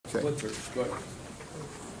Okay.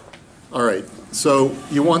 All right. So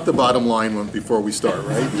you want the bottom line before we start,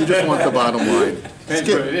 right? You just want the bottom line.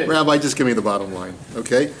 Rabbi, just give me the bottom line,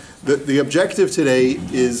 okay? The objective today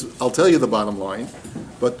is, I'll tell you the bottom line,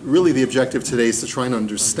 but really the objective today is to try and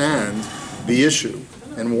understand the issue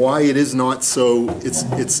and why it is not so,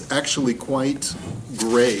 it's actually quite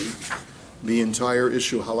gray, the entire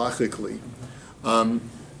issue halachically.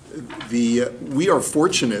 We are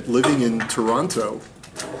fortunate living in Toronto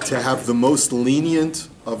to have the most lenient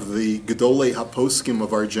of the Gedolei HaPoskim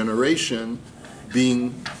of our generation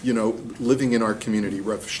being, living in our community.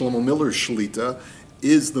 Rav Shlomo Miller's Shlita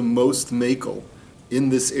is the most makel in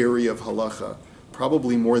this area of halacha,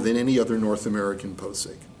 probably more than any other North American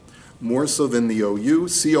posek. More so than the OU,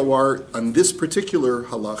 COR on this particular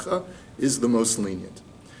halacha is the most lenient.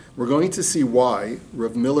 We're going to see why.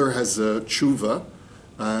 Rav Miller has a tshuva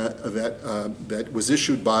that was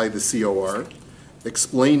issued by the COR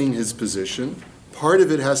explaining his position. Part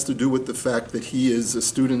of it has to do with the fact that he is a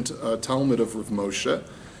student Talmud of Rav Moshe,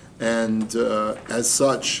 and as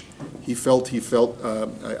such, he felt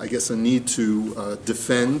I guess, a need to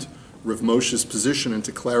defend Rav Moshe's position and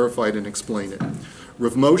to clarify it and explain it.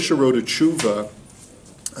 Rav Moshe wrote a tshuva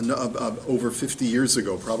over 50 years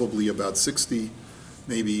ago, probably about 60,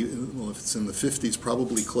 maybe, well, if it's in the 50s,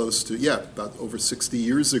 probably close to, about over 60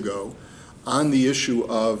 years ago, on the issue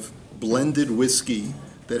of blended whiskey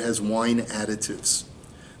that has wine additives.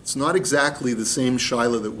 It's not exactly the same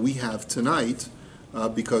shaila that we have tonight,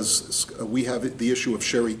 because we have the issue of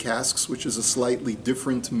sherry casks, which is a slightly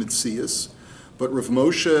different mitzias. But Rav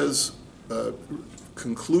Moshe's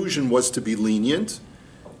conclusion was to be lenient,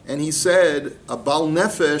 and he said a bal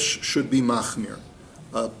nefesh should be machmir.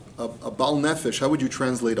 A bal nefesh, how would you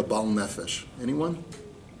translate a bal nefesh? Anyone?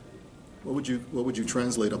 What would you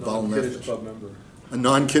translate a bal nefesh? Club member. A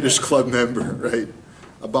non-Kiddush club member, right?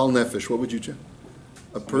 A bal nefesh, what would you?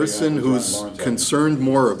 A person who's concerned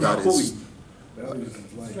more about his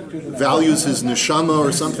values his neshama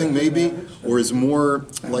or something maybe, or is more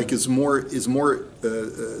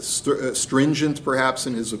stringent perhaps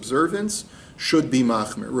in his observance, should be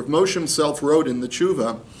machmir. Rav Moshe himself wrote in the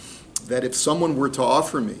tshuva that if someone were to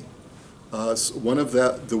offer me one of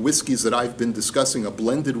the whiskeys that I've been discussing, a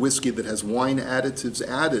blended whiskey that has wine additives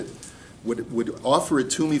added, would offer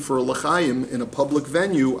it to me for a l'chaim in a public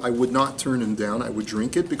venue, I would not turn him down. I would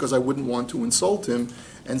drink it because I wouldn't want to insult him.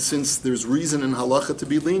 And since there's reason in halacha to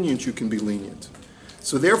be lenient, you can be lenient.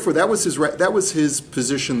 So therefore, that was his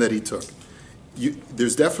position that he took.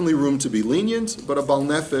 There's definitely room to be lenient, but a bal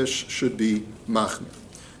nefesh should be machmir.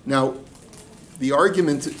 Now, the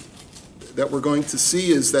argument that we're going to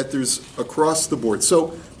see is that there's across the board.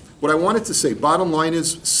 So what I wanted to say, bottom line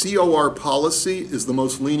is, COR policy is the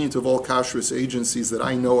most lenient of all kashrus agencies that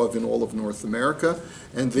I know of in all of North America,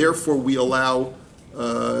 and therefore we allow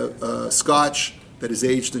scotch that is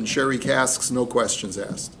aged in sherry casks, no questions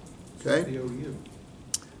asked. Okay? The OU.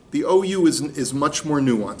 The OU is much more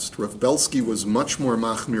nuanced. Rav Belsky was much more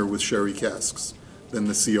machmir with sherry casks than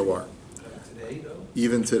the COR. Today, though?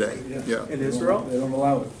 Even today, yeah. In Israel? They don't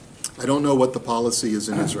allow it. I don't know what the policy is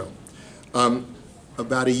in Israel.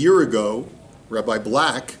 About a year ago, Rabbi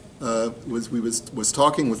Black was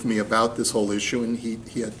talking with me about this whole issue, and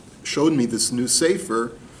he had showed me this new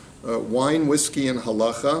sefer, Wine, Whiskey, and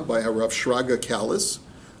Halacha by Harav Shraga Kalis,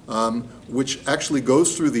 which actually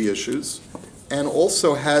goes through the issues and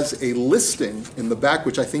also has a listing in the back,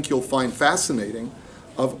 which I think you'll find fascinating,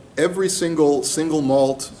 of every single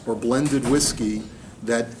malt or blended whiskey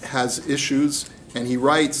that has issues, and he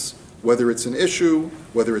writes whether it's an issue,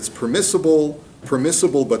 whether it's permissible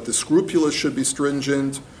but the scrupulous should be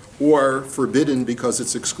stringent, or forbidden because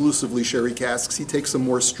it's exclusively sherry casks. He takes a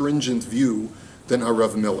more stringent view than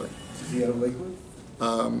Harav Miller. Is he out of Lakewood?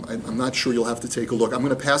 I'm not sure. You'll have to take a look. I'm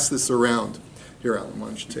going to pass this around. Here, Alan, why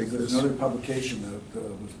don't you take There's this? another publication that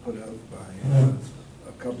was put out by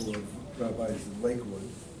a couple of rabbis in Lakewood,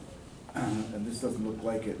 and this doesn't look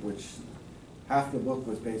like it, which half the book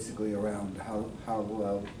was basically around how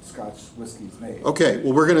Scotch whiskey is made. Okay,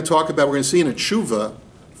 well, we're going to see in a tshuva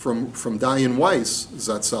from Dayan Weiss,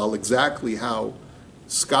 Zatzal, exactly how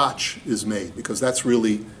Scotch is made, because that's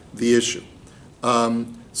really the issue.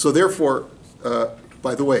 So therefore,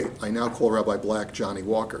 by the way, I now call Rabbi Black Johnny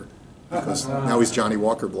Walker, because now he's Johnny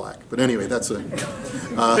Walker Black. But anyway, that's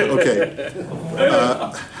okay.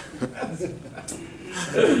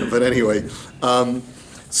 But anyway,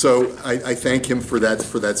 so I thank him for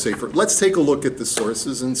that sefer. Let's take a look at the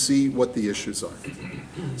sources and see what the issues are.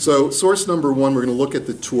 So source number one, we're going to look at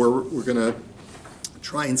the Torah. We're going to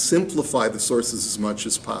try and simplify the sources as much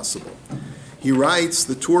as possible.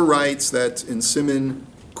 The Torah writes that in Siman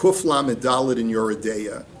Kuf Lamed Dalet in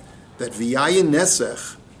Yoredeya, that v'yayin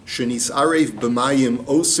nesech shenis'arev b'mayim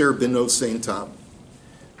oser b'nosein tam.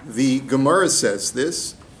 The Gemara says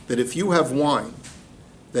this, that if you have wine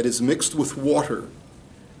that is mixed with water,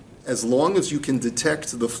 as long as you can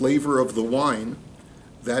detect the flavor of the wine,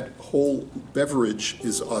 that whole beverage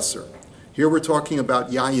is aser. Here we're talking about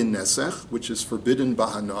yayin nesech, which is forbidden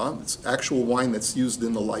bahana. It's actual wine that's used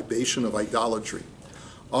in the libation of idolatry.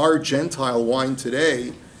 Our Gentile wine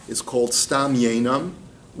today is called stam yenam,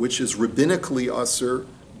 which is rabbinically aser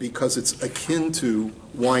because it's akin to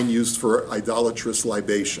wine used for idolatrous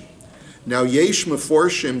libation. Now, yesh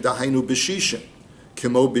meforshim dahainu b'shishim,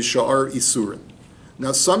 kimo b'sha'ar isurim.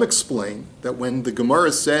 Now, some explain that when the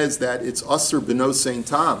Gemara says that it's aser b'nosein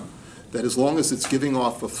tam, that as long as it's giving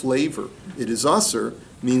off a flavor, it is aser,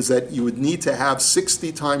 means that you would need to have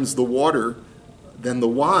 60 times the water than the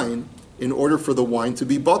wine in order for the wine to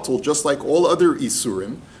be bottled, just like all other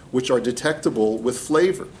isurim, which are detectable with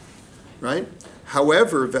flavor, right?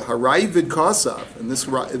 However, the harayvid kasav, and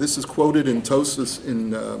this is quoted in Tosas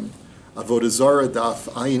in Avodah Zarah Daf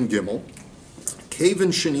Ayin Gimel, Kevin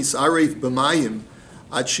shenis arev b'mayim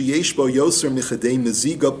ad sheyesh bo yoser michadei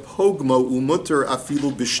meziga pogmo umuter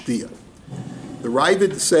afilu b'shtia. The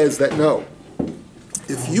Ravid says that no,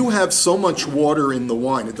 if you have so much water in the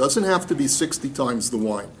wine, it doesn't have to be 60 times the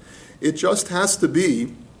wine. It just has to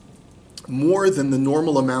be more than the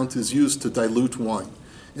normal amount is used to dilute wine.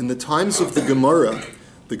 In the times of the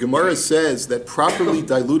Gemara says that properly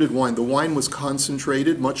diluted wine, the wine was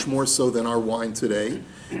concentrated, much more so than our wine today,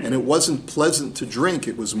 and it wasn't pleasant to drink.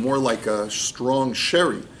 It was more like a strong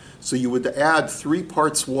sherry. So you would add 3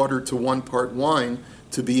 parts water to 1 part wine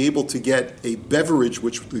to be able to get a beverage,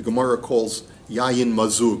 which the Gemara calls yayin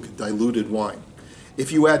mazug, diluted wine.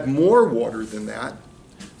 If you add more water than that,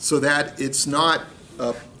 so that it's not,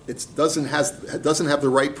 it doesn't have the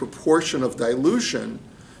right proportion of dilution,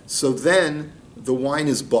 so then the wine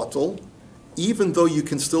is bottled, even though you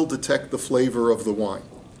can still detect the flavor of the wine.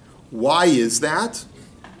 Why is that?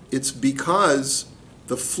 It's because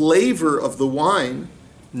the flavor of the wine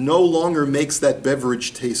no longer makes that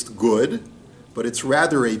beverage taste good, but it's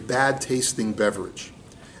rather a bad tasting beverage.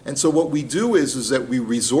 And so what we do is that we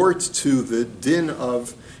resort to the din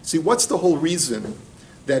of, see, what's the whole reason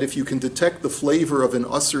that if you can detect the flavor of an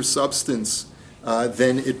usr substance,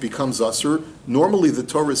 then it becomes usr? Normally the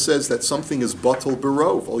Torah says that something is batal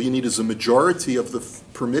berov. All you need is a majority of the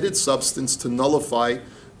permitted substance to nullify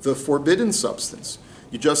the forbidden substance.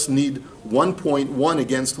 You just need 1.1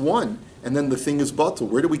 against 1, and then the thing is batal.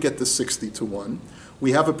 Where do we get the 60-1?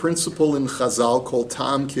 We have a principle in Chazal called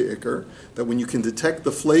Ta'am Ke'ikr, that when you can detect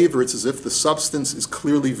the flavor, it's as if the substance is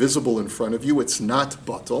clearly visible in front of you. It's not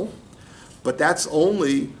batal. But that's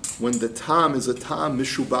only when the Ta'am is a Ta'am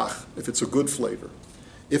mishubach, if it's a good flavor.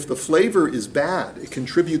 If the flavor is bad, it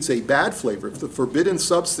contributes a bad flavor. If the forbidden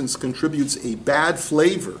substance contributes a bad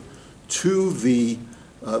flavor to the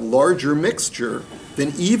larger mixture,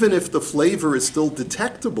 then even if the flavor is still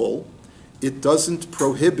detectable, it doesn't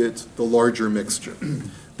prohibit the larger mixture.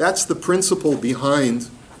 That's the principle behind,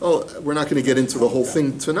 we're not going to get into the whole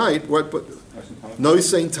thing tonight, but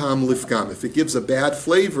noisein tam lifgam. If it gives a bad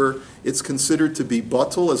flavor, it's considered to be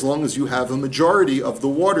batal as long as you have a majority of the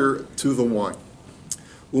water to the wine.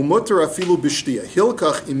 Umutter afilu b'shtia.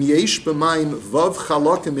 Hilkach im yesh b'mayim vav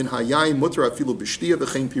chalakim min hayayim mutter afilu b'shtia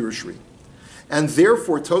v'chein pirushri. And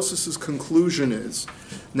therefore, Tosas's conclusion is,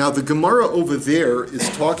 now the Gemara over there is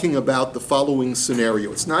talking about the following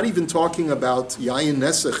scenario. It's not even talking about yayin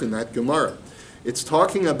nesech in that Gemara. It's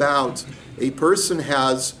talking about a person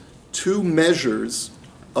has 2 measures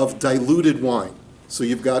of diluted wine. So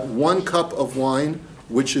you've got 1 cup of wine,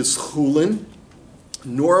 which is chulin,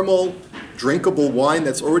 normal, drinkable wine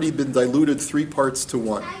that's already been diluted 3 parts to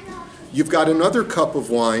 1. You've got another cup of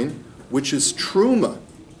wine, which is truma,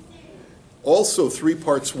 also 3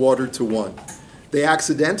 parts water to 1. They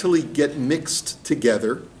accidentally get mixed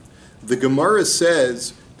together. The Gemara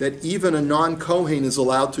says that even a non-Kohen is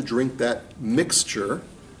allowed to drink that mixture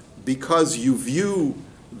because you view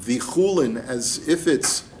the chulin as if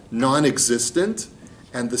it's non-existent,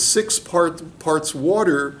 and the 6 parts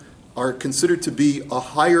water are considered to be a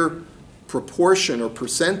higher proportion or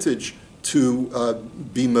percentage to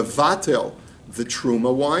be mevatel the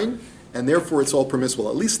truma wine, and therefore it's all permissible.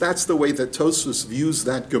 At least that's the way that Tosfos views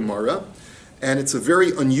that Gemara, and it's a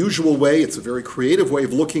very unusual way, it's a very creative way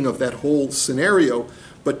of looking at that whole scenario,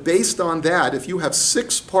 but based on that, if you have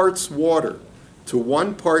 6 parts water to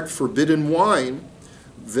 1 part forbidden wine,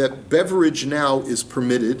 that beverage now is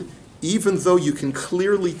permitted, even though you can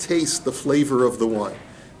clearly taste the flavor of the wine.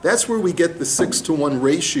 That's where we get the 6-to-1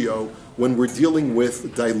 ratio when we're dealing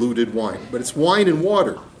with diluted wine. But it's wine and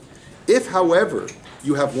water. If, however,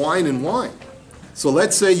 you have wine and wine, so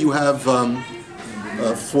let's say you have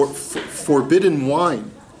forbidden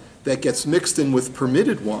wine that gets mixed in with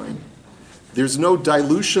permitted wine, there's no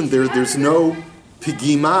dilution there, there's no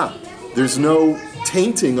pigima, there's no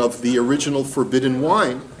tainting of the original forbidden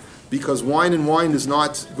wine, because wine and wine is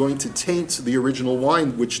not going to taint the original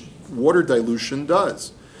wine, which water dilution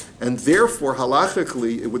does. And therefore,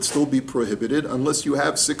 halachically, it would still be prohibited unless you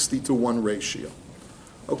have 60-to-1 ratio.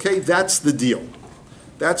 Okay, that's the deal.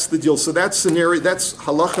 That's the deal. So that scenario, that's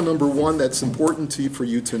halacha number one that's important for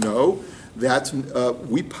you to know, that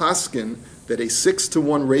we paskin that a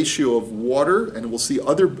 6-to-1 ratio of water, and we'll see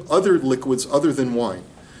other liquids other than wine.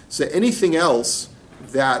 So anything else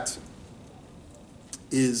that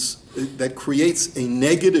creates a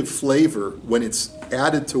negative flavor when it's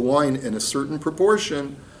added to wine in a certain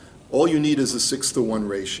proportion, all you need is a 6-to-1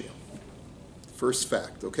 ratio. First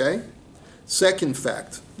fact, okay? Second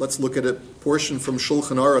fact, let's look at a portion from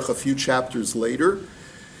Shulchan Aruch a few chapters later.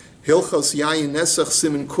 Hilchos Yayin Nesach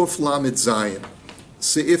Siman Kuf Lamed Zayin,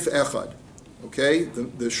 Seif Echad. Okay,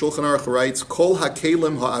 the Shulchan Aruch writes, Kol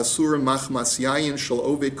hakelim ha'asurim machmas yayin shel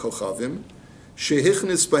oved kochavim,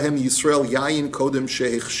 shehichnis bahem Yisrael yayin kodem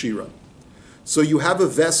shehichshira. So you have a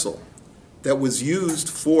vessel that was used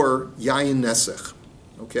for yayin nesech,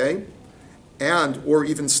 okay, and or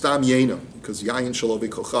even stam yena, because yayin shel oved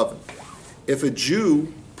kochavim. If a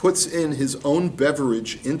Jew puts in his own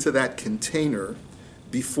beverage into that container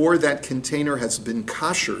before that container has been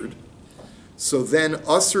kashered, so then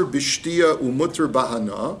asur bishtia umutter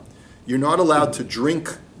bahana, you're not allowed to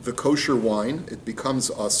drink the kosher wine, it becomes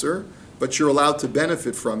asur, but you're allowed to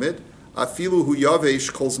benefit from it. Afilu hu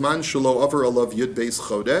yavesh kol zman shelo avar alav yud beis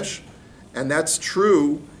chodesh, and that's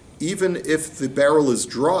true even if the barrel is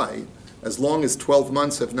dry, as long as 12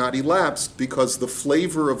 months have not elapsed, because the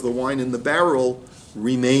flavor of the wine in the barrel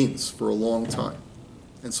remains for a long time.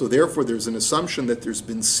 And so therefore there's an assumption that there's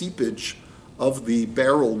been seepage of the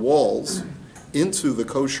barrel walls into the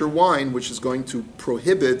kosher wine, which is going to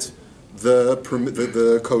prohibit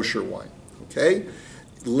the kosher wine. Okay?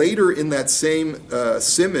 Later in that same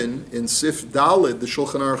siman, in Sif Dalid, the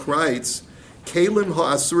Shulchan Aruch writes, Kelim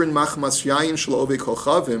ha'asurin machmas yayin shel ovei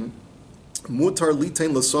kochavim, mutar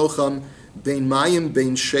litein l'socham bein mayim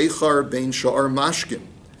bein sheichar bein sha'ar mashkim.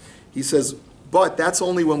 He says, but that's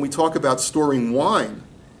only when we talk about storing wine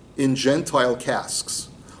in Gentile casks.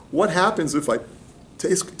 What happens if I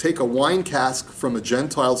take a wine cask from a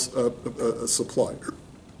Gentile supplier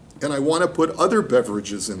and I want to put other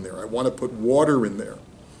beverages in there? I want to put water in there.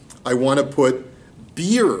 I want to put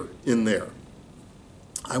beer in there.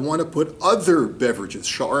 I want to put other beverages.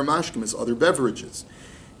 Sha'ar mashkim is other beverages.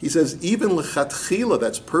 He says, even lechatchila,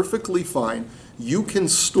 that's perfectly fine. You can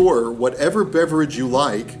store whatever beverage you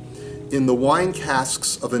like in the wine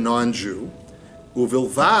casks of a non-Jew.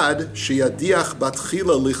 Uvilvad sheyadiach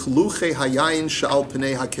batchila lichluche hayayin shal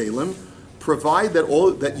pnei hakelim, provide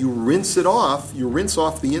that you rinse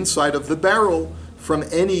off the inside of the barrel from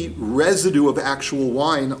any residue of actual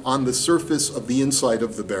wine on the surface of the inside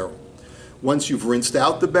of the barrel. Once you've rinsed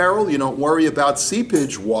out the barrel, you don't worry about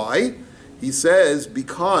seepage. Why? He says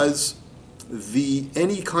because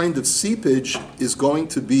any kind of seepage is going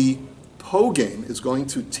to be pogam, is going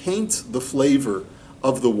to taint the flavor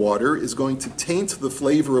of the water, is going to taint the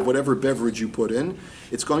flavor of whatever beverage you put in.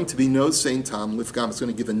 It's going to be no sein tam lifgam. It's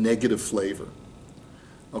going to give a negative flavor.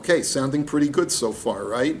 Okay, sounding pretty good so far,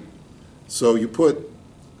 right? So you put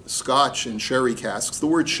scotch in sherry casks. The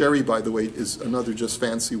word sherry, by the way, is another just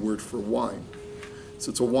fancy word for wine. So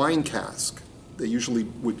it's a wine cask. They usually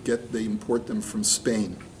they import them from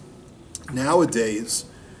Spain. Nowadays,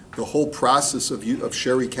 the whole process of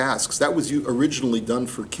sherry casks, that was originally done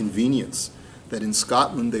for convenience. That in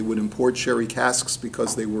Scotland they would import sherry casks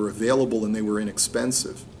because they were available and they were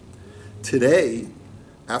inexpensive. Today,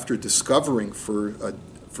 after discovering for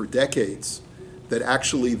decades that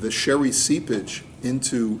actually the sherry seepage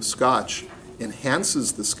into scotch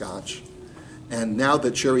enhances the scotch, and now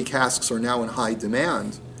that sherry casks are now in high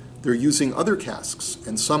demand, they're using other casks,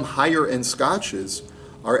 and some higher-end scotches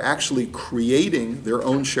are actually creating their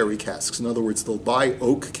own sherry casks. In other words, they'll buy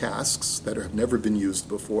oak casks that have never been used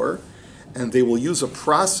before, and they will use a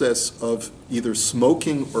process of either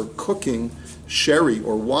smoking or cooking sherry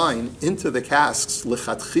or wine into the casks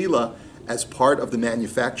lechatchila as part of the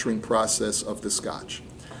manufacturing process of the scotch.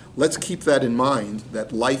 Let's keep that in mind,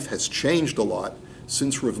 that life has changed a lot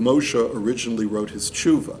since Rav Moshe originally wrote his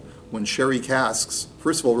tshuva. When sherry casks,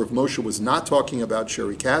 first of all, Rav Moshe was not talking about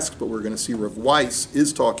sherry casks, but we're going to see Rav Weiss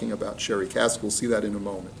is talking about sherry casks. We'll see that in a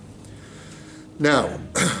moment. Now,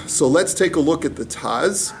 so let's take a look at the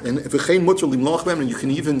Taz, and you can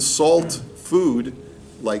even salt food,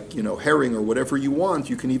 like herring or whatever you want.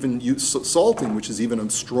 You can even use salting, which is even a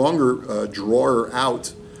stronger drawer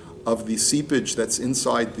out of the seepage that's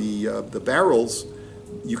inside the barrels.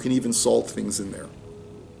 You can even salt things in there.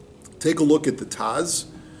 Take a look at the Taz.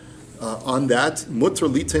 On that, mutter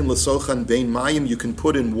litein l'sochan bein mayim, you can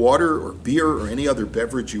put in water or beer or any other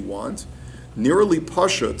beverage you want. Nirali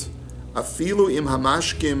pashut, afilu im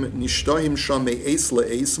hamashkim nishtohim sham me'es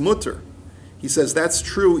le'es mutter. He says that's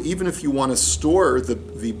true even if you want to store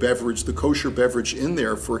the beverage, the kosher beverage in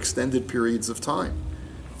there for extended periods of time,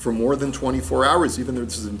 for more than 24 hours, even though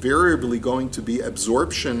there's invariably going to be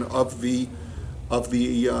absorption of the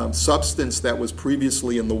substance that was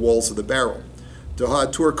previously in the walls of the barrel.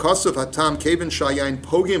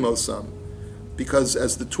 Because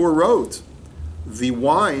as the Tur wrote, the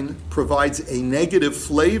wine provides a negative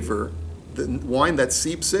flavor. The wine that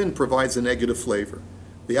seeps in provides a negative flavor.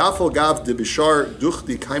 Now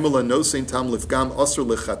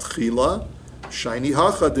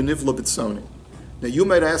you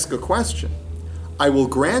might ask a question. I will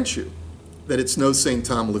grant you that it's no sein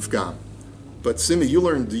tam lifgam. But Simi, you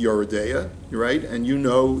learned the Yoredeya, right? And you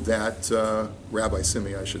know that, Rabbi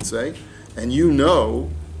Simi, I should say, and you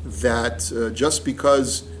know that just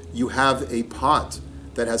because you have a pot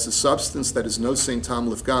that has a substance that is no sein tam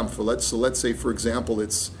lifgam, so let's say, for example,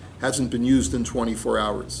 it hasn't been used in 24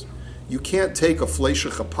 hours. You can't take a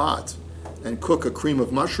fleishach pot and cook a cream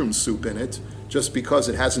of mushroom soup in it just because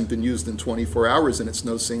it hasn't been used in 24 hours and it's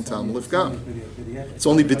no sein tam lifgam. It's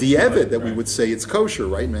only b'di'evet that we would say it's kosher,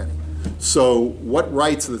 right, Manny? So what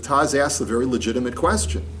rights, the Taz asks a very legitimate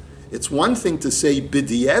question. It's one thing to say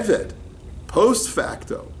b'di'evet, post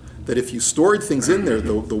facto, that if you stored things in there,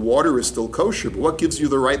 the water is still kosher, but what gives you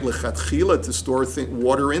the right lechatchila to store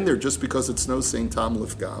water in there just because it's no sein tam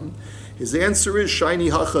lifgam? His answer is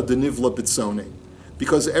shayni hacha denivla bitzone.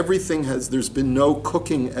 Because there's been no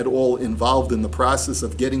cooking at all involved in the process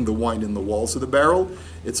of getting the wine in the walls of the barrel.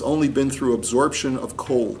 It's only been through absorption of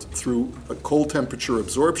cold, through a cold temperature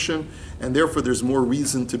absorption, and therefore there's more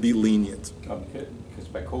reason to be lenient. Because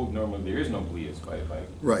by cold, normally there is no blias.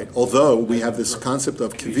 Right, although we have this concept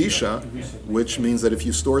of kivisha, which means that if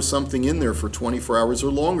you store something in there for 24 hours or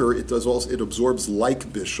longer, it absorbs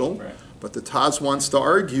like bishul. Right. But the Taz wants to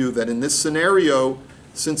argue that in this scenario,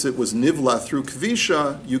 since it was nivla through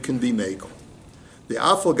kvisha, you can be mekel. The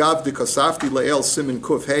afal gav de kasafti le'el simin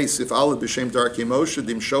kuf heis if alad b'shem darkei Moshe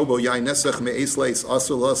dim shobo yain nesach me'es leis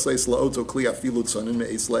asur la'seis la'oto kli afilu tzonin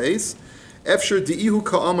me'es leis efsher di'ihu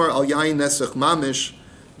ka'amar al yain nesach mamish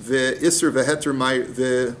the iser veheter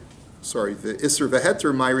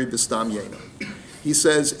mayri b'stam yena. He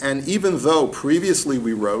says, and even though previously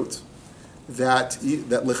we wrote that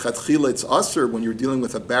lechatchila it's asur when you're dealing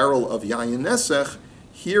with a barrel of yain nesach,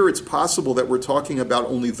 here it's possible that we're talking about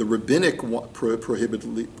only the rabbinically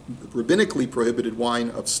prohibited wine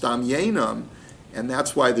of stam yenam, and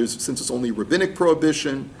that's why since it's only rabbinic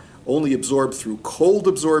prohibition, only absorbed through cold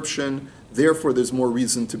absorption, therefore there's more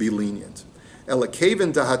reason to be lenient.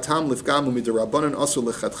 Elakaven dahatam lifgamu midarabanan asur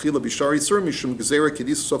lechatchila bishari sur mishum gzeira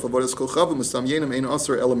kedis sof avodas kol chavim stam yenam ein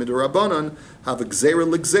asur ela midarabanan have a gzeira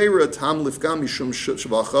legzeira tam lifgam mishum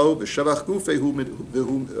shvacho v'shavach gufei hu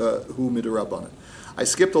midarabanan. I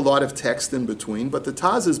skipped a lot of text in between, but the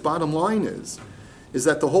Taz's bottom line is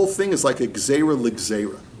that the whole thing is like a gzeira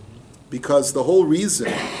ligzeira, because the whole reason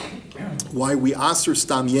why we aser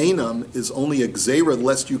stam yenam is only a gzeira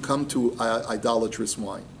lest you come to idolatrous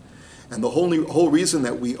wine, and the whole reason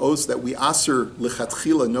that we aser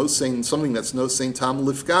lichatchila no sein something that's no sein tam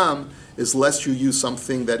lifgam is lest you use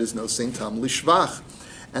something that is no sein tam lishvach,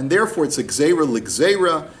 and therefore it's a gzeira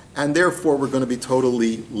ligzeira, and therefore we're going to be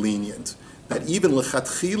totally lenient. That even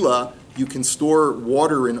lechatchila, you can store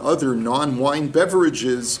water and other non-wine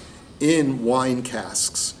beverages in wine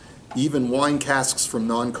casks, even wine casks from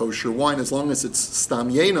non-kosher wine, as long as it's stam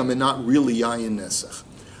yenam and not really yayin nesach.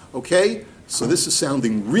 Okay, so this is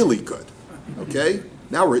sounding really good. Okay,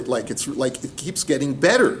 now it keeps getting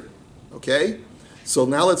better. Okay, so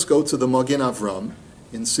now let's go to the Magen Avram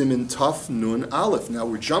in Simin Taf Nun Aleph. Now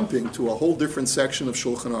we're jumping to a whole different section of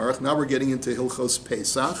Shulchan Aruch. Now we're getting into Hilchos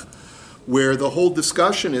Pesach, where the whole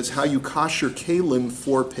discussion is how you kasher kelim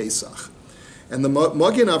for Pesach. And the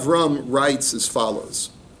Magen Avram writes as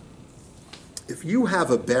follows. If you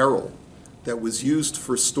have a barrel that was used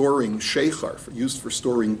for storing sheichar, used for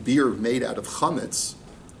storing beer made out of chametz,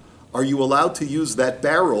 are you allowed to use that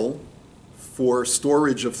barrel for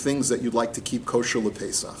storage of things that you'd like to keep kosher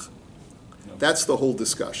lePesach? No. That's the whole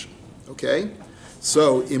discussion, okay?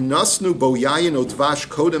 So, im nasnu bo yayin o dvash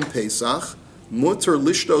kodem Pesach, muter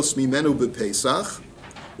lishtos mimenu bepesach,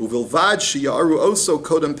 uvilvad shiyaru oso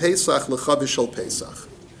kodem pesach lechavish al pesach.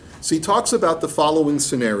 So he talks about the following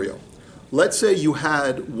scenario. Let's say you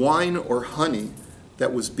had wine or honey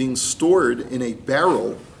that was being stored in a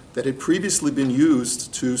barrel that had previously been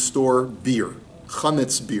used to store beer,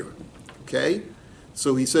 chametz beer, okay?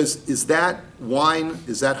 So he says, is that wine,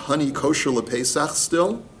 is that honey kosher lepesach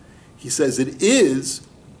still? He says it is,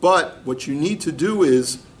 but what you need to do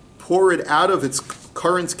is pour it out of its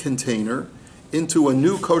current container into a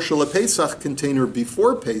new kosher lepesach container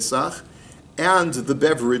before Pesach, and the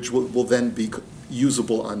beverage will then be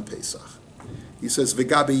usable on Pesach. He says,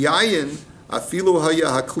 V'gabi yayin afilu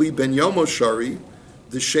haya hakli ben yomo shari,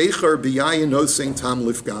 the sheikher b'yayin nosein tam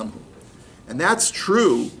lifgamhu. And that's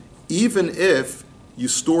true even if you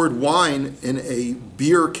stored wine in a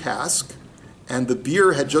beer cask and the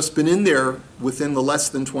beer had just been in there within the less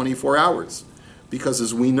than 24 hours. Because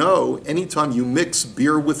as we know, anytime you mix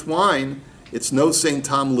beer with wine, it's nosein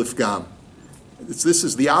tam lifgam. This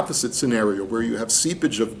is the opposite scenario where you have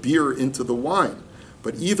seepage of beer into the wine.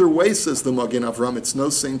 But either way, says the Magen Avram, it's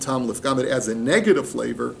nosein tam lifgam. It adds a negative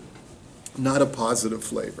flavor, not a positive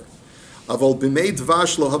flavor. Avol b'mei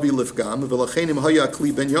dvash lo havi lifgam, v'lachenim haya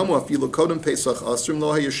kli ben yomo afilu kodem pesach asrim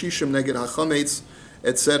lo haya shishim neged hachametz,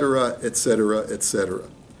 etc., etc., etc.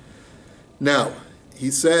 Now, he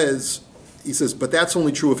says, but that's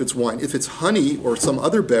only true if it's wine. If it's honey or some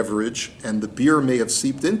other beverage and the beer may have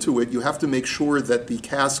seeped into it, you have to make sure that the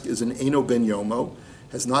cask is an eno ben yomo,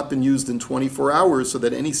 has not been used in 24 hours, so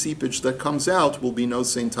that any seepage that comes out will be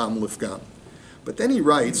nosein tam lifgam. But then he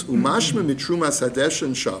writes, umashma mitrumas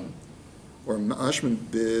hadeshen sham, or mashma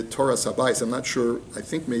b'toras habayis, I'm not sure, I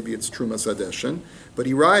think maybe it's trumas hadeshen, but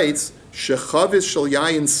he writes, shechavis shel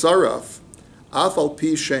yayin saraf, af al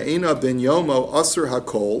pi she'ena ben yomo aser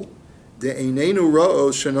hakol, de'einenu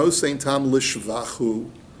ro'os shenosein tam lishvachu,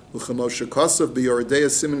 uchemo shekasav b'yordei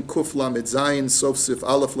siman kuf lamed zayin sof sif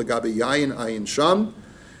aleph legabe yayin ayin sham,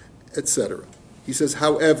 etc. He says,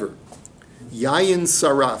 however, yayin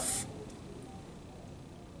saraf,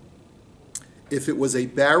 if it was a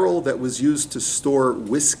barrel that was used to store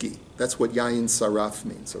whiskey, that's what yayin saraf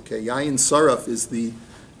means, okay? Yayin saraf is the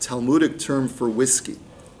Talmudic term for whiskey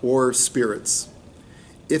or spirits.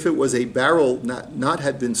 If it was a barrel not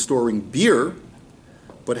had been storing beer,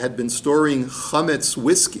 but had been storing chametz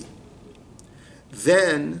whiskey,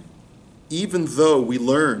 then even though we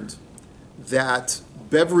learned that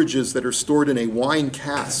beverages that are stored in a wine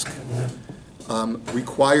cask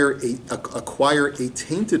acquire a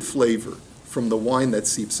tainted flavor from the wine that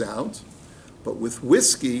seeps out, but with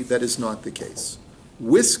whiskey, that is not the case.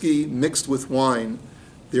 Whiskey mixed with wine,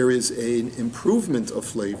 there is an improvement of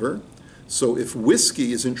flavor. So if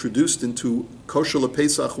whiskey is introduced into kosher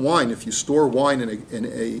lepesach wine, if you store wine in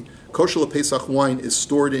a kosher lepesach wine is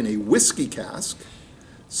stored in a whiskey cask,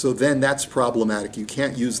 so then that's problematic. You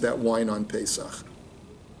can't use that wine on Pesach.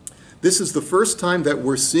 This is the first time that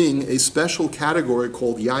we're seeing a special category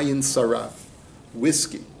called yayin saraf,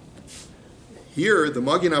 whiskey. Here, the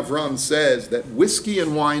Magen Avram says that whiskey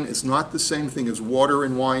and wine is not the same thing as water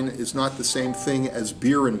and wine, is not the same thing as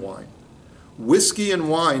beer and wine. Whiskey and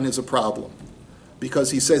wine is a problem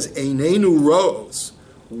because he says, einenu ro'os,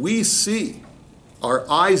 we see, our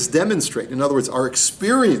eyes demonstrate. In other words, our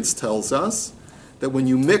experience tells us that when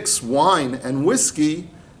you mix wine and whiskey,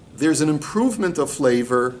 there's an improvement of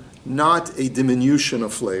flavor, not a diminution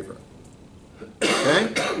of flavor.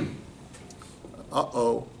 Okay?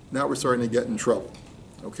 Uh-oh. Now we're starting to get in trouble,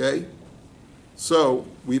 okay? So,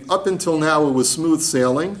 up until now it was smooth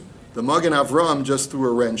sailing. The Magen Avram just threw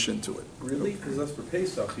a wrench into it. Really? Because that's for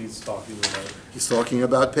Pesach he's talking about. He's talking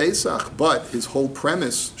about Pesach, but his whole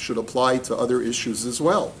premise should apply to other issues as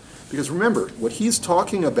well. Because remember, what he's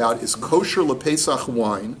talking about is kosher lepesach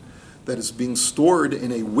wine that is being stored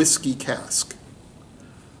in a whiskey cask.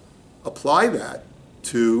 Apply that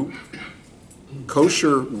to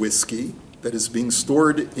kosher whiskey that is being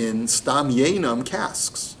stored in stam yenam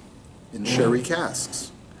casks, in sherry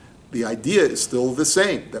casks. The idea is still the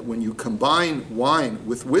same, that when you combine wine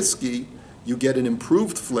with whiskey, you get an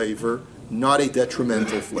improved flavor, not a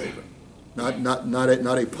detrimental flavor, not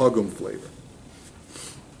a pogum flavor.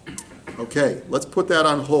 Okay, let's put that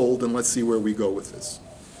on hold and let's see where we go with this.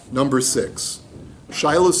 Number 6,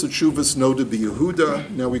 Shilas Tshuvas Noda B'Yehuda.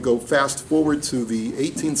 Now we go fast forward to the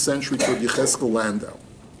 18th century to Yecheskel Landau.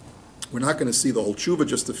 We're not going to see the whole tshuva,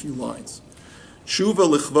 just a few lines. Tshuva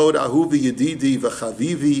lichvod ahuvi yedidi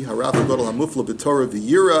v'chavivi harav hagadol hamufla b'torah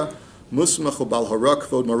v'yira musmach ubal hara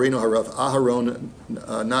kvod mareno harav Aharon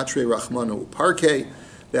natre rachmano uparke,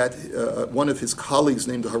 that one of his colleagues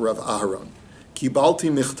named Harav Aharon. Kibalti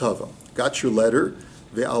michtava. got your letter.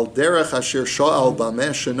 Ve'al derech asher sha'al b'meh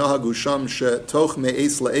shenohagu sham shetoch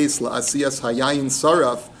me'es la'es la'asiyas hayayin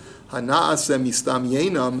saraf hana'aseh mistam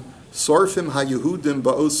yenam sorfim hayehudim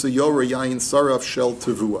ba'osayora yayin saraf shel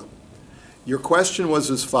tevua. Your question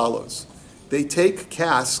was as follows. They take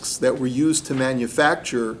casks that were used to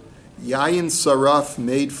manufacture yayin saraf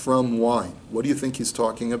made from wine. What do you think he's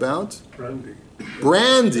talking about? Brandy.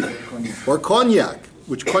 Brandy or cognac,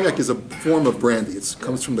 which cognac is a form of brandy. It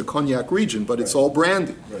comes from the cognac region, but it's all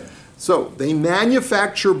brandy. Right. So they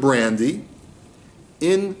manufacture brandy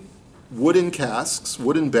in wooden casks,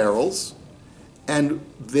 wooden barrels, and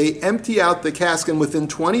they empty out the cask, and within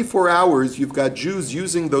 24 hours, you've got Jews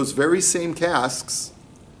using those very same casks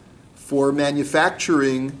for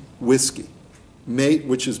manufacturing whiskey,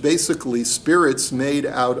 which is basically spirits made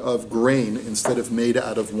out of grain instead of made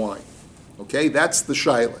out of wine. Okay, that's the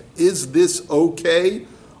shaila. Is this okay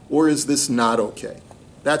or is this not okay?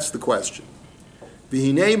 That's the question.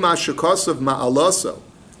 V'hinei ma shekosav ma'alaso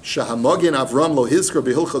shahamogin avram lo hizkar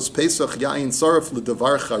behilchos pesach yayin saraf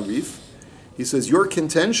ledavar charif. He says your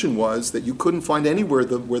contention was that you couldn't find anywhere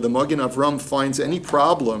where the Magen Avram finds any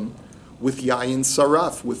problem with yayin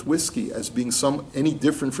saraf, with whiskey, as being any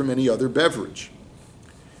different from any other beverage.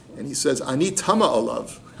 And he says, Ani tama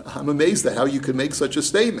alav. I'm amazed at how you could make such a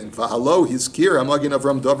statement. V'halo hizkir ha-Magen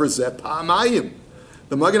Avram davar zeh pa'amayim.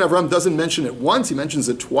 The Magen Avram doesn't mention it once, he mentions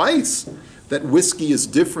it twice, that whiskey is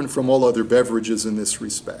different from all other beverages in this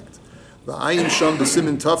respect. V'ayin sham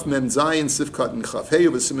b'simin taf mem zayin sifkat chaf heyu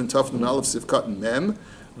b'simin taf nun aleph sifkat mem,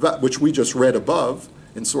 which we just read above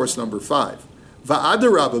in source number 5.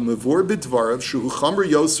 Va'adarabba mevor b'dvarav shuhu chamr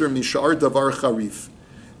yoser mishar davar charif.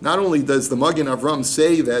 Not only does the Magen Avram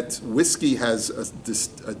say that whiskey has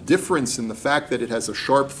a difference in the fact that it has a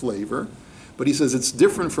sharp flavor, but he says it's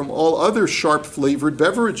different from all other sharp-flavored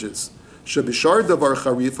beverages. Shebishar davar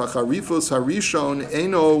charif hacharifos harishon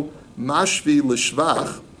eno mashvi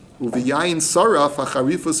l'shvach uviyayin saraf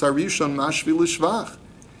hacharifos harishon mashvi l'shvach.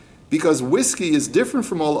 Because whiskey is different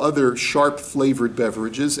from all other sharp-flavored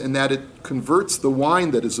beverages in that it converts the wine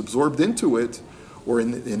that is absorbed into it, or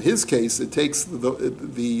in his case, it takes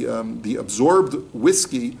the absorbed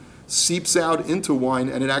whiskey, seeps out into wine,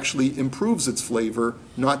 and it actually improves its flavor,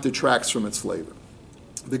 not detracts from its flavor.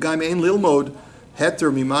 The guy main lilmod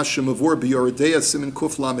heter mimash shemavur biyoredeya simin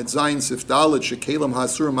kuf lamed zayin sifdalet shekelam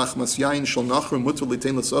hasur machmas yayin shel nachrim mutar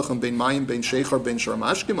litein l'sochem bein mayim bein sheichar bein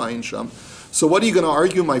sharmashkim ayin sham. So what are you going to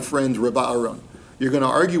argue, my friend Rabbi Aaron? You're going to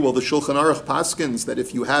argue, well, the Shulchan Aruch paskins that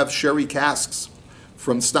if you have sherry casks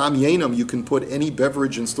from Stam Yenam, you can put any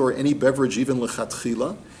beverage and store any beverage, even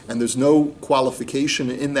lechatchila, and there's no qualification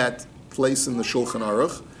in that place in the Shulchan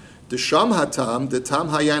Aruch. The Sham Hatam, the Tam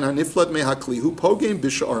Hayan Haniflat Mehakli, who pogem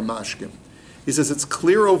bishar mashkim. He says it's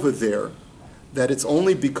clear over there that it's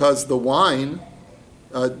only because the wine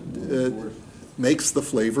makes the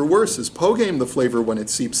flavor worse. Is pogem the flavor when it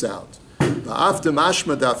seeps out? After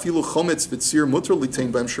mashma da afilu chometz v'tzir mutar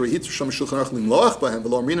litein b'hem sherehit sham shulchan aruch limloach b'hem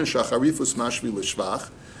v'lo amrinan shacharifus mashvi l'shvach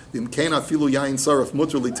v'imkein afilu yayin saraf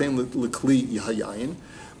mutar litein l'kli yayin.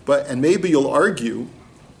 And maybe you'll argue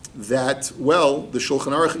that, well, the Shulchan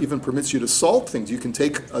Aruch even permits you to salt things. You can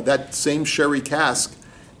take that same sherry cask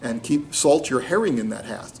and salt your herring in that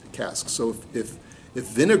cask. So if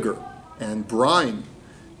vinegar and brine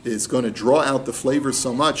is going to draw out the flavor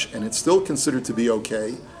so much and it's still considered to be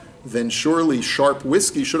okay, then surely sharp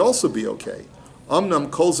whiskey should also be okay.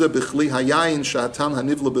 Amnam kol ze b'chli hayayin sha'atam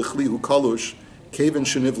hanivla b'chli hu kalush keven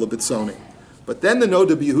shenivla b'tzoni. But then the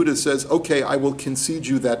Noda B'Yehuda says, okay, I will concede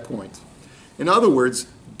you that point. In other words,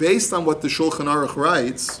 based on what the Shulchan Aruch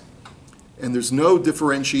writes, and there's no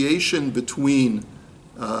differentiation between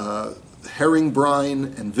herring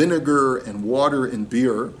brine and vinegar and water and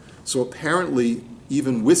beer, so apparently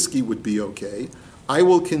even whiskey would be okay, I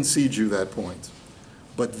will concede you that point.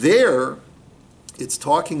 But there, it's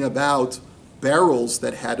talking about barrels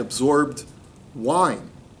that had absorbed wine.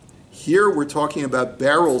 Here we're talking about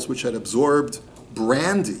barrels which had absorbed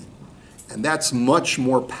brandy, and that's much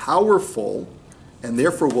more powerful, and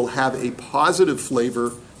therefore will have a positive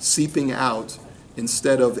flavor seeping out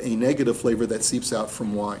instead of a negative flavor that seeps out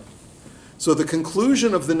from wine. So the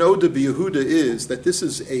conclusion of the Noda B'Yehuda is that this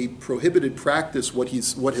is a prohibited practice, what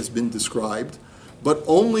has been described, but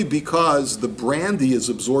only because the brandy is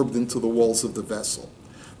absorbed into the walls of the vessel.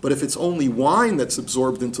 But if it's only wine that's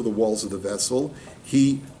absorbed into the walls of the vessel,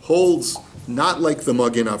 he holds not like the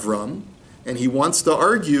Magen Avram, and he wants to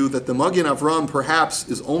argue that the Magen Avram perhaps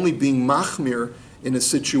is only being machmir in a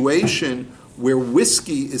situation where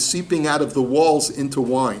whiskey is seeping out of the walls into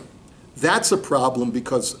wine. That's a problem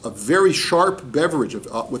because a very sharp beverage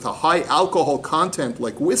with a high alcohol content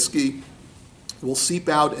like whiskey will seep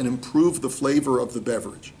out and improve the flavor of the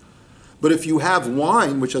beverage. But if you have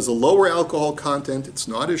wine, which has a lower alcohol content, it's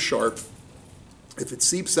not as sharp, if it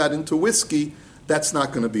seeps out into whiskey, that's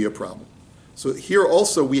not going to be a problem. So here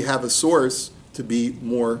also we have a source to be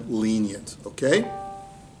more lenient, okay?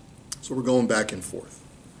 So we're going back and forth.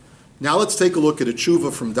 Now let's take a look at a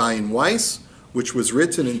tshuva from Dayan Weiss, which was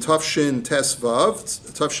written in Tafshin Tes Vav,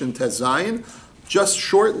 Tafshin Tes Zayin, just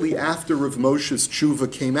shortly after Rav Moshe's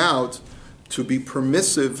tshuva came out to be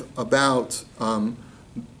permissive about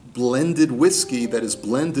blended whiskey that is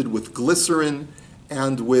blended with glycerin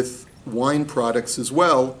and with wine products as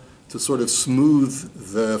well to sort of smooth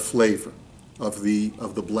the flavor of the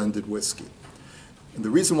blended whiskey. And the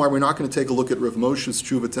reason why we're not going to take a look at Rav Moshe's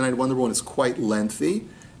tshuva tonight, number one, is quite lengthy,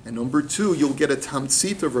 and number two, you'll get a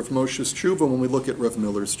tamtzit of Rav Moshe's tshuva when we look at Rav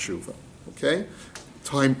Miller's tshuva, okay?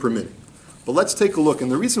 Time permitting. But let's take a look, and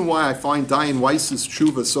the reason why I find Dayan Weiss's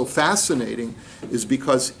tshuva so fascinating is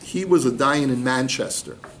because he was a dayan in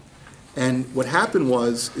Manchester. And what happened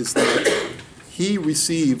is that he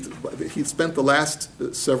spent the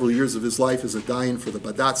last several years of his life as a dayan for the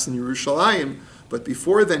Badatz in Yerushalayim, but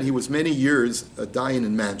before then he was many years a dayan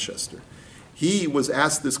in Manchester. He was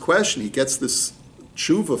asked this question, he gets this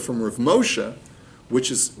tshuva from Rav Moshe,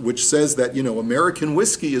 which says that, you know, American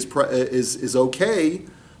whiskey is okay,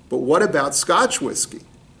 but what about Scotch whiskey,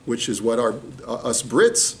 which is what us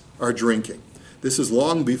Brits are drinking? This is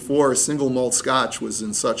long before single malt Scotch was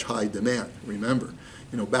in such high demand. Remember,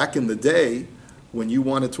 you know, back in the day, when you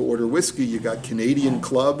wanted to order whiskey, you got Canadian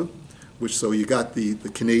Club, so you got the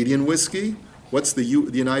Canadian whiskey. What's the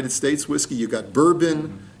United States whiskey? You got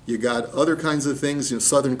bourbon. You got other kinds of things. You know,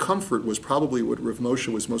 Southern Comfort was probably what Rav Moshe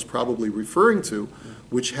was most probably referring to,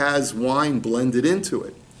 which has wine blended into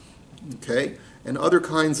it. Okay, and other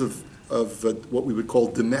kinds of what we would call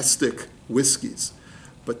domestic whiskeys.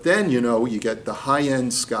 But then, you know, you get the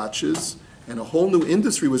high-end scotches, and a whole new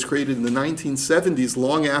industry was created in the 1970s,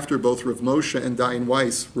 long after both Rav Moshe and Dayan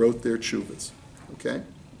Weiss wrote their tshuvas. Okay?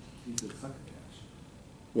 He said succotash.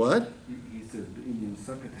 What? He said the Indian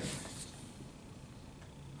succotash.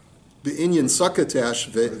 The Indian succotash.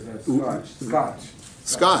 Scotch.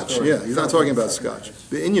 Scotch, Sorry. yeah, he's not talking about Scotch.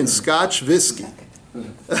 The Indian Scotch whiskey.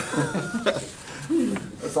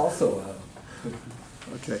 That's also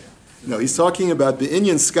Okay. No, he's talking about the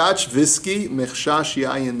Indian Scotch whiskey, mechshash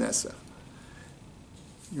yayin nesach.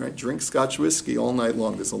 Right, drink Scotch whiskey all night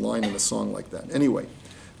long. There's a line in a song like that. Anyway,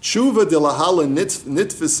 tshuva de lahala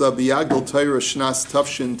nitfisa biyagdil Torah shnas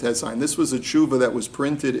tafshin tezayin. This was a tshuva that was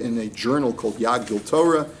printed in a journal called Yagdil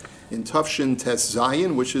Torah in Tafshin Tes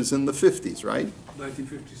Zayin, which is in the 50s, right?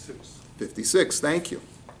 1956. 56, thank you.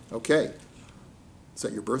 Okay. Is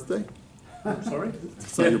that your birthday? I'm sorry?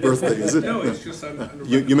 It's not your birthday, is it? No, it's just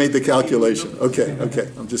You made the calculation. Okay,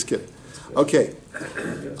 I'm just kidding. Okay.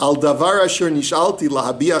 Al davar asher nishalti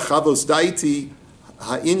lahabia chavos daiti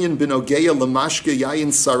ha'inyan benogeya lamashke yayin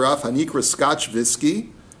saraf hanikra Scotch whiskey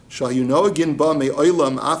shayunogin ba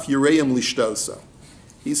me'olam af yireim lishtosa.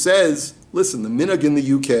 He says, listen, the minhag in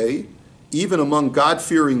the UK, even among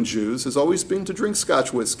God-fearing Jews, has always been to drink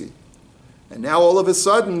Scotch whiskey. And now all of a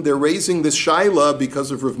sudden they're raising this shaila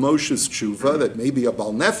because of Rav Moshe's tshuva that maybe a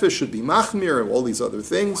bal nefesh should be machmir and all these other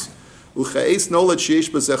things. Now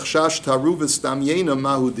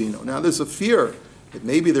there's a fear that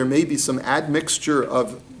maybe there may be some admixture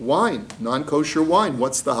of wine, non-kosher wine.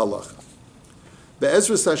 What's the halacha?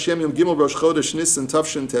 Be'ezras Hashem Yom Gimel Rosh Chodesh Nisan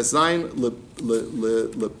Tafshin Tezayin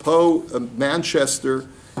Lepo Manchester.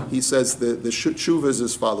 He says the tshuva is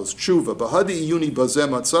as follows. Tshuva, Bahadi Iyuni Bazeh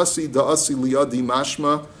Matzasi Da'asi Liyadi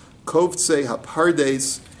Mashma Kovtse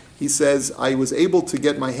Hapardes. He says, I was able to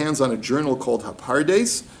get my hands on a journal called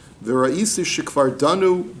Hapardes. V'ra'isi Shikvar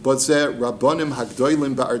Danu Bazeh Rabbonim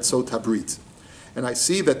Hagdoilim Ba'artzot Habrit. And I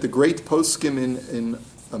see that the great poskim in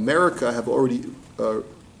America have already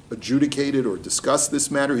adjudicated or discussed this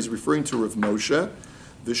matter. He's referring to Rav Moshe.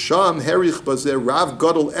 V'sham Herich Bazeh Rav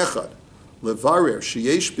Gadol Echad. Levarer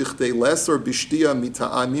sheyesh bichdei lesor bishtia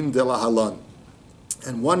mita'amim de lahalan.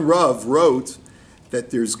 And one Rav wrote that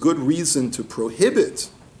there's good reason to prohibit,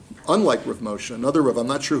 unlike Rav Moshe, another Rav, I'm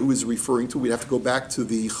not sure who he's referring to, we'd have to go back to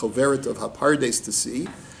the Choveret of Hapardes to see,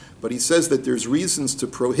 but he says that there's reasons to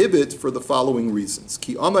prohibit for the following reasons.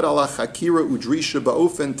 Ki amar ala chakira udrisha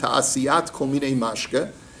ba'ofen ta'asiyat kol minei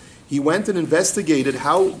mashke. He went and investigated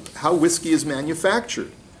how whiskey is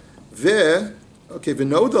manufactured. Okay,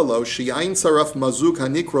 v'nodalo sheyayin saraf mazuk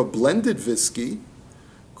hanikra blended whiskey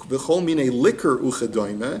v'chol minei liquor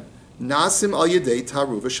uchedoime nasim al yedei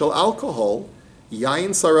taruva shel alcohol yayin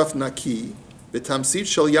saraf naki, v'tamsit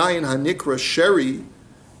shel yayin hanikra sherry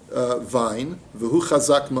vine, v'hu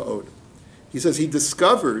chazak ma'od. He says he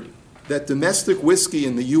discovered that domestic whiskey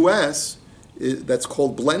in the U.S., that's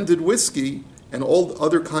called blended whiskey, and all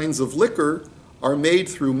other kinds of liquor are made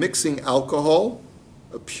through mixing alcohol,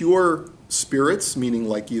 pure spirits, meaning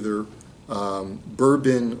like either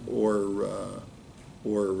bourbon or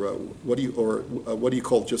what do you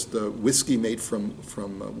call just whiskey made from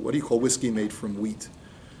what do you call whiskey made from wheat?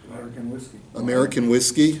 American whiskey. American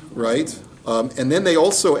whiskey, right? And then they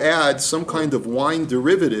also add some kind of wine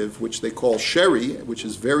derivative, which they call sherry, which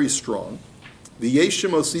is very strong. The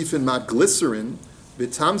yeshim osifin mat glycerin,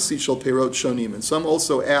 v'tamsi shel perot shonim, and some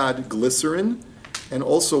also add glycerin and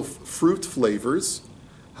also fruit flavors.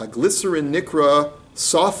 Glycerin nikra,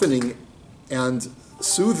 softening and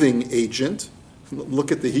soothing agent.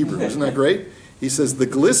 Look at the Hebrew, isn't that great? He says the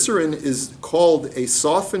glycerin is called a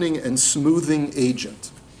softening and smoothing agent.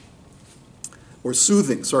 Or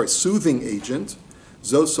soothing agent.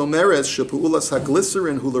 Zos omeres shepu'ulas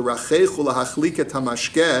haglycerin hu l'rachech hu l'hachlik et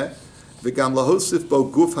hamashkeh v'gam lahosif bo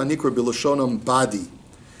guf hanikra b'lashonam badi.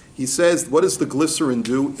 He says, what does the glycerin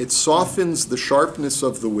do? It softens the sharpness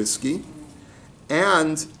of the whiskey,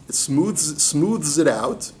 and it smooths it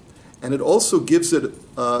out, and it also gives it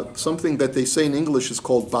something that they say in English is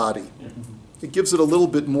called body. It gives it a little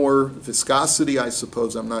bit more viscosity, I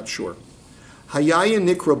suppose, I'm not sure. Hayayin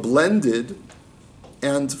nikra blended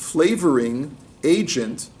and flavoring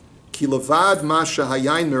agent, kilavad masha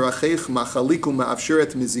hayayin merachech machaliku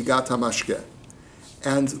ma'afsheret mizigat hamashke.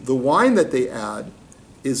 And the wine that they add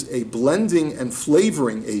is a blending and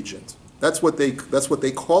flavoring agent. That's what they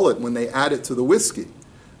call it when they add it to the whiskey.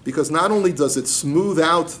 Because not only does it smooth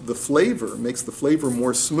out the flavor, makes the flavor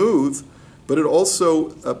more smooth, but it also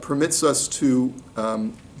permits us to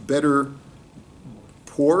better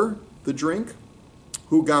pour the drink.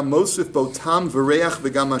 Hu gam mosif bo tam v'reach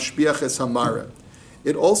v'gam mashbiach es hamara.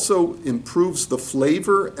 It also improves the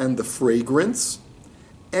flavor and the fragrance,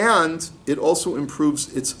 and it also improves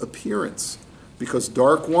its appearance. Because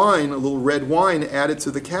dark wine, a little red wine added to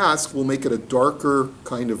the cask, will make it a darker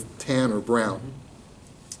kind of tan or brown.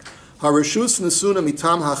 Harashus nesuna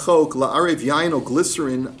mitam hachok la'arev yain o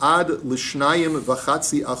glycerin ad l'shnayim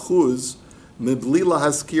v'chatzi achuz mibli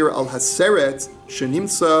lahaskir al haseret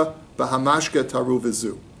shenimtza b'hamashke taru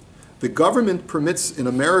v'zu. The government permits in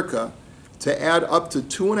America to add up to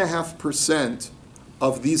 2.5%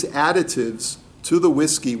 of these additives to the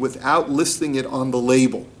whiskey without listing it on the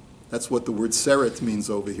label. That's what the word seret means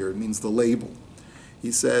over here. It means the label.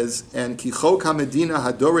 He says, and kichok hamedina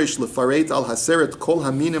hadoresh lefaret al haseret kol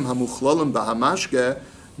haminim hamuchlolim bahamashke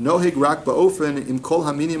nohig rak baofen im kol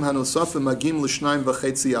haminim hanosafim magim l'shnayim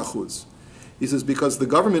v'chetzi achuz. He says, because the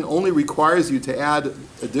government only requires you to add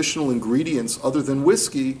additional ingredients other than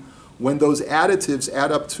whiskey when those additives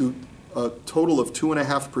add up to a total of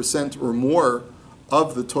 2.5% or more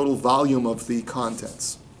of the total volume of the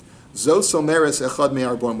contents. Zos omeres echad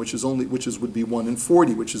me'arbon, which would be 1 in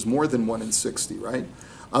 40, which is more than 1 in 60, right?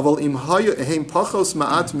 Aval im heim pachos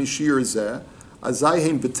ma'at mishir zeh, azai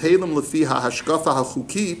heim v'telim lefi ha'hashkafa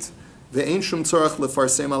ha'chukit, ve'ein shum tzorach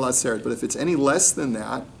lefarsem al aseret. But if it's any less than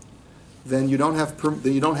that, then you don't have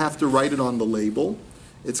to write it on the label.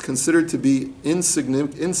 It's considered to be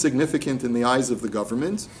insignificant in the eyes of the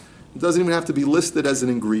government. It doesn't even have to be listed as an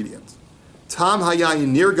ingredient. Tam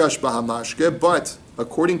hayayin nirgash b'hamashke, but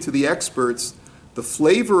according to the experts, the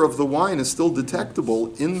flavor of the wine is still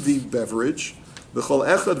detectable in the beverage. V'chol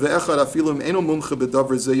echad ve'echad afilu eno mumche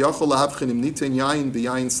b'davar ze yachol lahavchen im niten yayin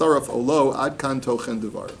b'yayin saraf olo ad kan tochen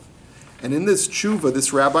devarav. And in this tshuva,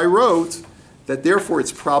 this rabbi wrote that therefore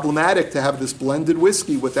it's problematic to have this blended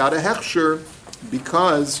whiskey without a hechsher,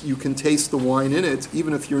 because you can taste the wine in it,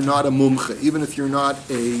 even if you're not a mumche, even if you're not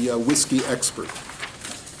a whiskey expert.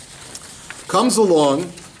 Comes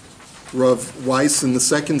along Rav Weiss in the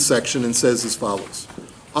second section and says as follows: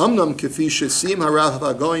 Amnam kefi shesim harav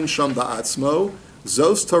hagoin sham ba'atzmo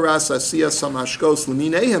zos toras asiyas hamashkos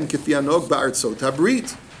l'mineihem kefi anog ba'artzot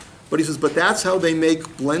habrit. But he says, but that's how they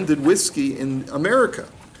make blended whiskey in America.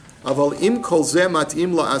 Aval im kol zeh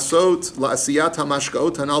mat'im la'asot la'asiyat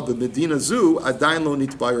hamashkaot hanal b'medina zu adayin lo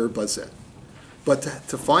nitbayer bazeh. But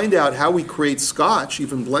to find out how we create scotch,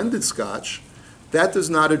 even blended scotch, that does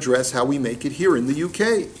not address how we make it here in the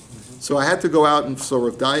UK. So I had to go out and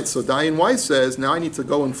Diane Weiss says, now I need to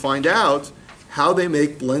go and find out how they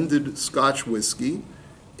make blended Scotch whiskey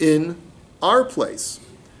in our place.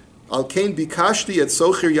 Al kain bikashti et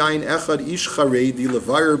socher yain echad ish charedi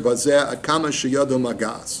levayer bazeh akama sheyado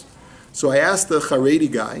magas. So I asked the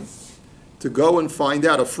Haredi guy to go and find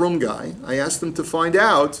out, a frum guy, I asked him to find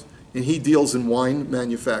out, and he deals in wine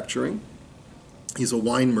manufacturing. He's a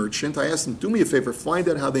wine merchant. I asked him, do me a favor, find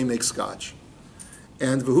out how they make scotch.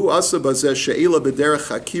 And v'hu asa bazeh she'ela b'derech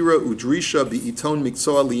hakira udrisha bi'iton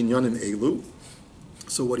mikzoa li'inyanim elu.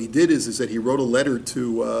 So what he did is that he wrote a letter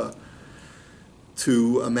to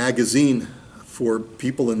a magazine for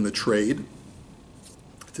people in the trade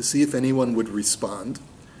to see if anyone would respond.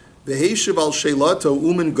 V'heishiv al sheilato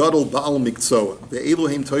umen gadol ba'al mikzoa ve'elu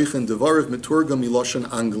heim toichen devarav meturgam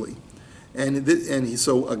miloshan angli.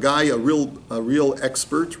 So a guy, a real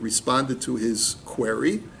expert, responded to his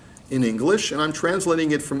query in English, and I'm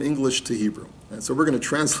translating it from English to Hebrew. And so we're going to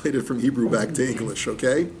translate it from Hebrew back to English,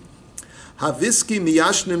 okay? Haviski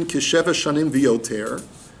miyashnim kisheva shanim v'yoter,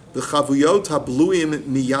 v'chavuyot habluim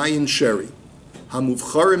miyayin sheri,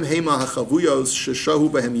 hamuvcharim hema hachavuyos sheshahu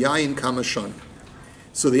behem yayin kama shanim.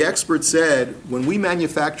 So the expert said, when we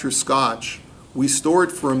manufacture scotch, we store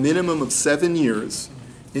it for a minimum of 7 years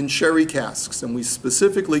in sherry casks, and we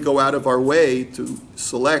specifically go out of our way to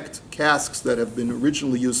select casks that have been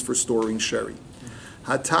originally used for storing sherry.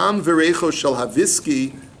 Hatam v'reicho shel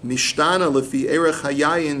haviski mishtana lefi erech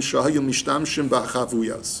hayayin shahayu mishtamshim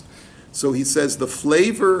b'chavuyas. So he says the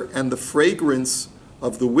flavor and the fragrance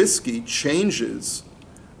of the whiskey changes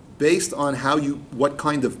based on what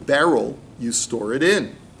kind of barrel you store it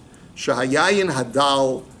in. Shahayayin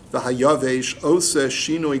hadal v'hayavesh ose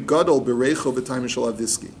shinoi gadol b'reicho v'tayim shel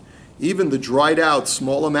haviski. Even the dried out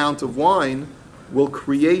small amount of wine will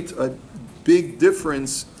create a big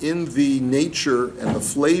difference in the nature and the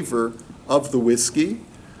flavor of the whiskey.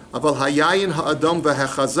 Aval hayayin ha'adam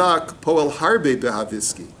v'hachazak poel harbe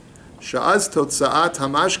b'haviski. Sha'az totzaat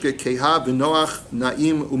hamashke keha v'noach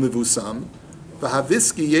na'im u'mevusam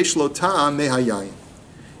v'haviski yesh lo ta'am mehayayin.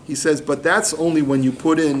 He says, but that's only when you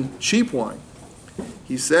put in cheap wine.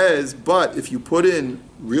 He says, but if you put in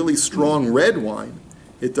really strong red wine,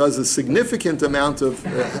 it does a significant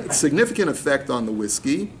effect on the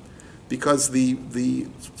whiskey, because the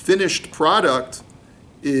finished product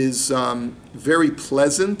is very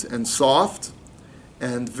pleasant and soft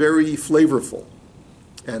and very flavorful.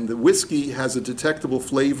 And the whiskey has a detectable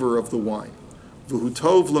flavor of the wine. V'hu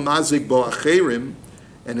tov l'mazik bo acherim,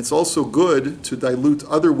 and it's also good to dilute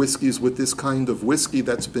other whiskeys with this kind of whiskey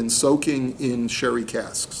that's been soaking in sherry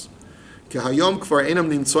casks. Kehayom kvar enam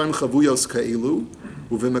nimtzoim chavuyos ka'elu,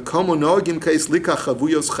 uv'mekomo noagim ka'is lika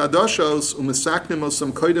chavuyos chadashos, u'mesaknim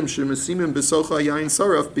osam koidem shemesimim besocha yayin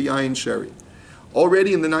saraf b'yayin sherry.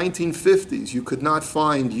 Already in the 1950s, you could not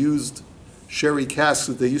find used sherry casks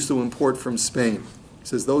that they used to import from Spain. He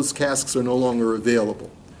says those casks are no longer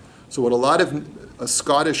available. So what a lot of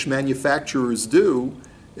Scottish manufacturers do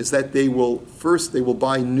is that they will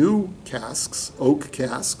buy new casks, oak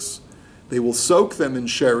casks. They will soak them in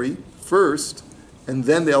sherry first, and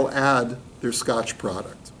then they'll add their Scotch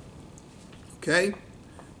product. Okay?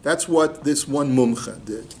 That's what this one mumcha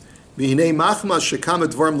did. Mihinei machmas shekam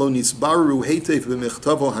dvarim lo nisbaru heitev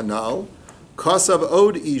b'michtavo hanal, kasav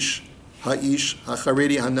od ish ha'ish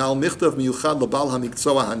hacharedi hanal michtav miyuchad lebal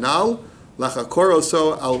hamikzoa hanal,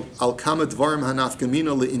 lachakoroso al kama dvarim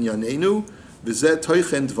hanafkamino le'inyanenu, v'zeh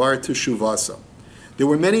toichen dvar teshuvasa. There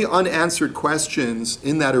were many unanswered questions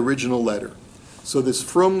in that original letter. So this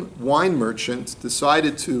frum wine merchant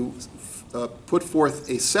decided to put forth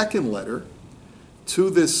a second letter to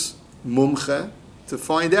this mumche to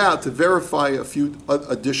find out, to verify a few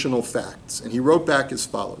additional facts. And he wrote back as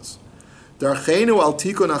follows. Darchenu al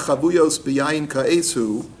tikon achavuyos b'yayin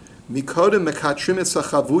ka'esu, mikodem mekatrim es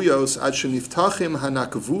hachavuyos ad sheniftachim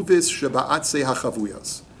hanakvuvis sheba'atze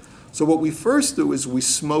hachavuyos. So what we first do is we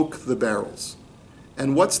smoke the barrels.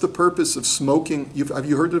 And what's the purpose of smoking? Have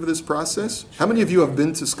you heard of this process? How many of you have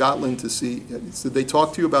been to Scotland to see? Did they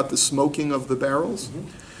talk to you about the smoking of the barrels?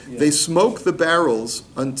 Mm-hmm. Yeah. They smoke the barrels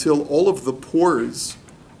until all of the pores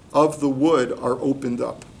of the wood are opened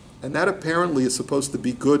up. And that apparently is supposed to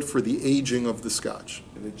be good for the aging of the Scotch.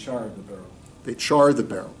 They char the barrel. They char the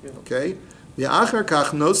barrel, okay?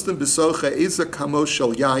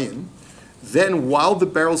 Then while the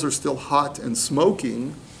barrels are still hot and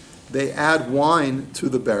smoking, they add wine to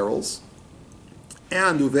the barrels.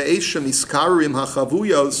 And uve'eshem iskarim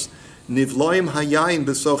hachavuyos nivloim hayayin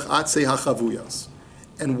besoch atze hachavuyos.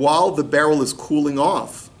 And while the barrel is cooling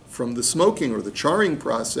off from the smoking or the charring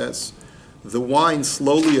process, the wine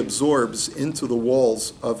slowly absorbs into the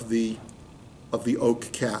walls of the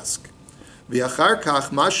oak cask. V'achar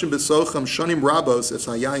kach mashim besocham shonim rabos es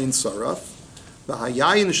hayayin saraf.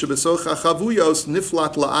 V'hayayin shebesoch hachavuyos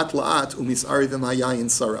niflat la'at la'at umisarivim hayayin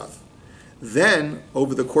saraf. Then,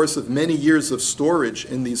 over the course of many years of storage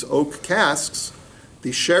in these oak casks,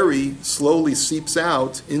 the sherry slowly seeps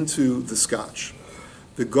out into the Scotch.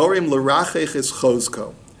 The gorim l'rachech is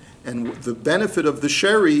chozko. And the benefit of the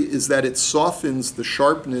sherry is that it softens the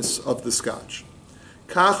sharpness of the scotch.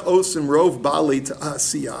 Kach osim rov baalei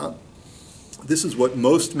ta'asiyah. This is what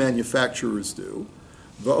most manufacturers do.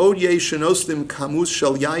 Va'od yesh shenoslim kamus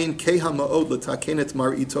shel yayin keha ma'od l'taken et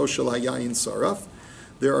mar'ito shel hayayin saraf.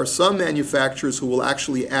 There are some manufacturers who will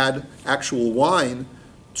actually add actual wine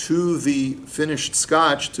to the finished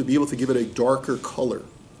scotch to be able to give it a darker color.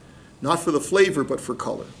 Not for the flavor, but for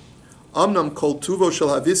color. Amnam kol tuvo shel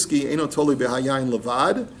haviski eno toli behayayin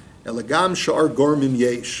levad, elegam sha'ar gormim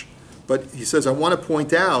yesh. But he says, I want to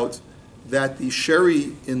point out that the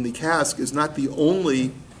sherry in the cask is not the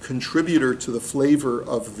only contributor to the flavor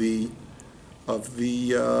of the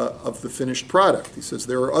finished product. He says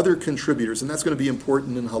there are other contributors, and that's going to be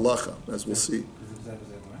important in halacha, as we'll see.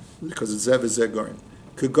 Because it's zev zegarim.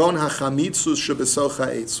 Kagon hachamitzus shebesocha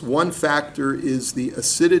eitz. One factor is the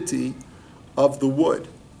acidity of the wood.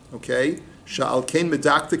 Okay, sha'al kein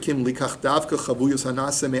medaktakim likach davka chavuyos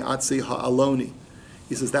hanase me'atzei ha'aloni.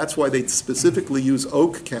 He says that's why they specifically use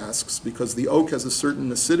oak casks, because the oak has a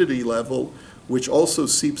certain acidity level which also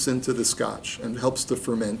seeps into the scotch and helps to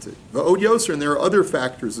ferment it. Va'od yoser, and there are other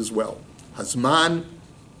factors as well. Hazman,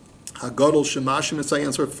 hagadol shemashim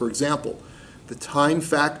etzayin. For example, the time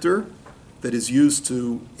factor that is used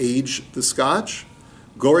to age the scotch.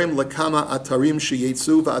 Gorim lakama atarim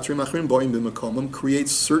sheyetzu va'atrim achrim boim b'makomim,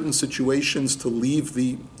 creates certain situations to leave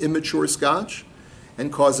the immature scotch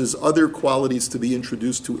and causes other qualities to be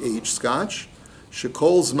introduced to aged scotch.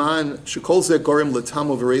 Shekol zeh gorim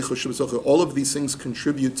l'tamo v'reicho shebesocha. All of these things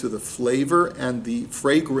contribute to the flavor and the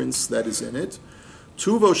fragrance that is in it.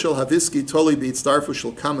 Tuvo shel haviski toli beitzdarfu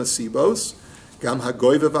shel kama sibos. Gam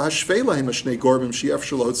hagoyve v'hashvei lahem hashnei gorim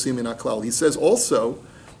she'efshel hotzim min haklal. He says also,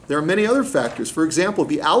 there are many other factors. For example,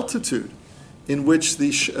 the altitude in which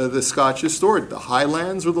the scotch is stored, the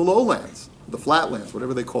highlands or the lowlands, the flatlands,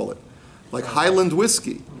 whatever they call it, like Highland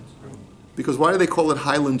whiskey. Because why do they call it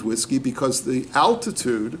Highland whiskey? Because the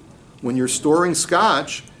altitude, when you're storing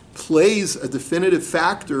scotch, plays a definitive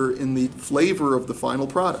factor in the flavor of the final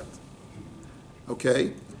product.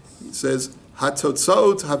 Okay? He says,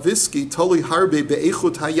 Hatotzot haviski toli harbe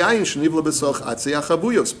be'echut hayayin shenivla besoch atzei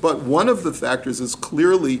achabuyos. But one of the factors is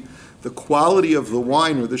clearly the quality of the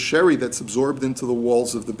wine or the sherry that's absorbed into the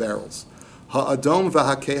walls of the barrels. Ha'adom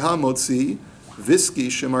v'hakeha motzi viski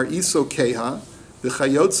shemar iso keha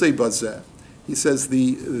v'chayotze bazeh. He says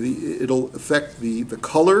it'll affect the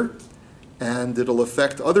color and it'll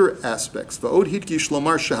affect other aspects. Va'od hitkish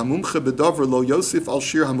lomar shehamumche bedover lo yosif al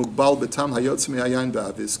shir hamugbal betam hayotze me'ayayin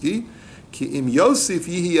ba'aviski. Ki im Yosef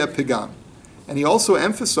yihiyeh pigam. And he also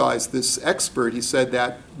emphasized, this expert, he said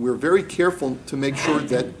that we're very careful to make sure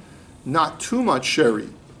that not too much sherry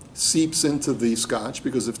seeps into the scotch,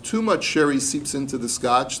 because if too much sherry seeps into the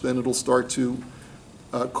scotch, then it'll start to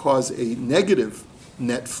cause a negative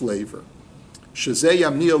net flavor. Shezeh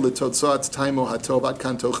yamniel l'totzat taimo hatov ad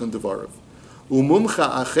kan tochen devarav. Umumcha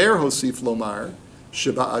acher hosif lomar,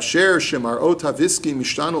 Sheba asher shemarot haviski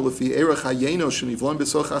mishtano lefi erech hayeno shenivlon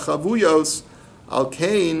besoch achavuyos al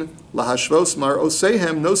kain lahashvos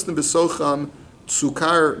mar'osehem nosnim besocham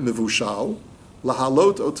tsukar mevushal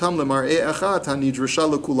lahalot otam lemar'e achat hanidrasha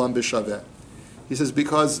lekulam b'shaveh. He says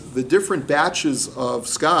because the different batches of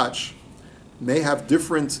scotch may have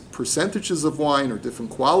different percentages of wine or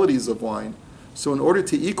different qualities of wine. So in order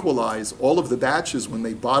to equalize all of the batches, when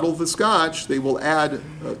they bottle the scotch, they will add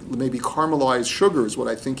maybe caramelized sugar is what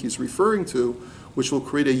I think he's referring to, which will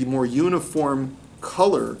create a more uniform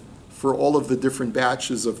color for all of the different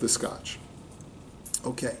batches of the scotch.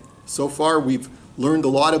 Okay, so far we've learned a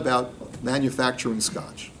lot about manufacturing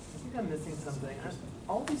scotch. I think I'm missing something.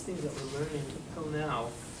 All these things that we're learning until now,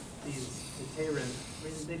 the Tehran, I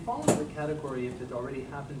mean, they fall into the category if it already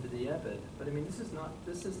happened to the Ebed. But I mean, this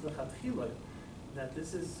is the Chatchila. That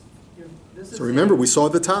this is. So remember, we saw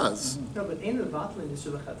the Taz. No, but in the Vatlin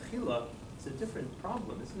Yishuv it's a different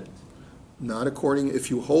problem, isn't it? Not according, if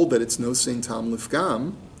you hold that it's no Saint Tam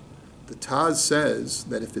Lifgam, the Taz says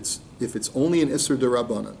that if it's only an Isser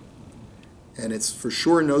Derabanan, and it's for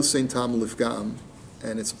sure no Saint Tam Lifgam,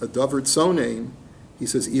 and it's a Davar Tzonein, he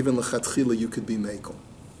says even L'chatchila you could be Mekel.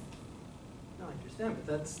 No, I understand,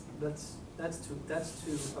 but that's to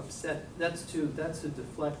upset. That's to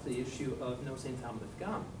deflect the issue of no Saint Tam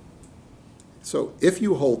Lifgam. So if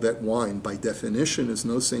you hold that wine by definition is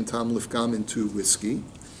no Saint Tam Lifgam into whiskey,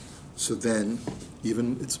 so then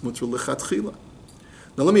even it's mutter lechatchila.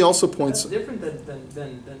 Now let me also point. That's different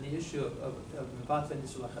than the issue of Vat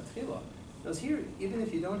V'Nisul Lechatchila. Because here, even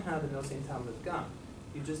if you don't have a no Saint Tam Lifgam,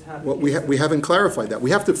 You just have. Well, we haven't clarified that.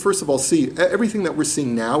 We have to, first of all, see, everything that we're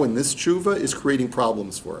seeing now in this tshuva is creating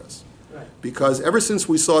problems for us. Right. Because ever since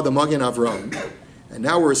we saw the Magen Avram, and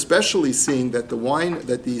now we're especially seeing that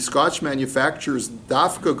the Scotch manufacturers,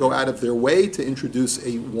 dafka, go out of their way to introduce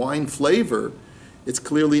a wine flavor, it's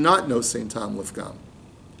clearly not no Saint Tam Lifgam.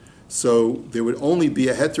 So there would only be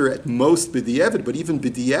a heter at most b'di'evid, but even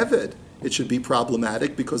b'di'evid, it should be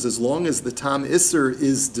problematic, because as long as the tam isser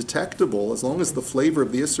is detectable, as long as the flavor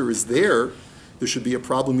of the isser is there should be a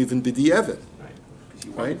problem even b'di'evid.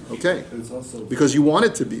 Right? Okay. It's also Because you want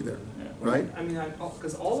it to be there. Right? I mean,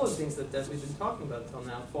 because all of the things that we've been talking about till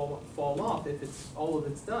now fall off if all of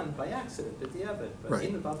it's done by accident, but the But Right.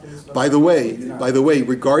 in the Batim is By the way,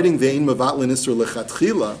 regarding the ein mavatlin isser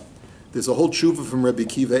lechatchila, there's a whole tshuva from Rabbi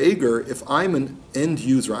Kiva Eger. If I'm an end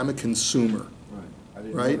user, I'm a consumer,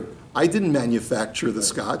 right? I didn't manufacture the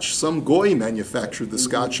scotch. Some goy manufactured the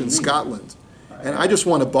scotch in Scotland, and I just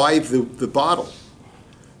want to buy the bottle.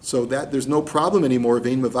 So that there's no problem anymore of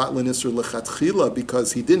ein mavatlin isser lechatchila,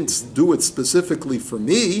 because he didn't do it specifically for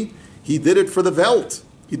me. He did it for the Welt.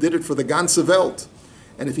 He did it for the ganze Welt.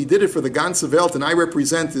 And if he did it for the ganze Welt, and I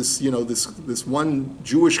represent this, this one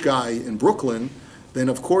Jewish guy in Brooklyn, then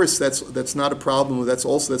of course that's not a problem. That's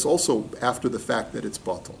also after the fact that it's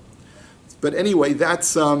bottle. But anyway,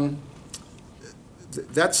 that's only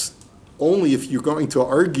if you're going to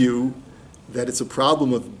argue that it's a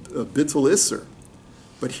problem of bittul isser.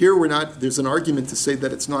 But here there's an argument to say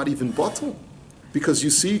that it's not even bottle, because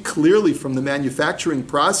you see clearly from the manufacturing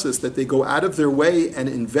process that they go out of their way and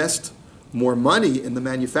invest more money in the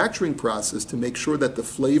manufacturing process to make sure that the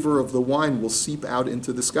flavor of the wine will seep out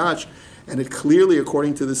into the scotch. And it clearly,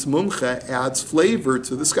 according to this mumcha, adds flavor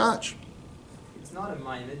to the scotch. It's not a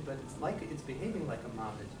maimed, but it's behaving like a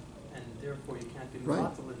mavid, and therefore you can't do Right.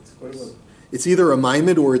 matzah with it. It's either a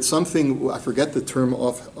maimed or it's something, I forget the term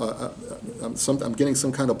off, I'm getting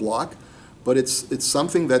some kind of block, but it's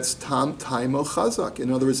something that's tam taimo chazak.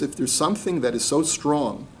 In other words, if there's something that is so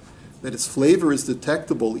strong that its flavor is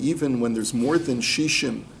detectable even when there's more than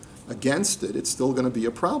shishim against it, it's still going to be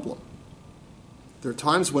a problem. There are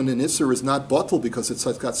times when an isser is not bottled because it's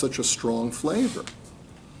got such a strong flavor.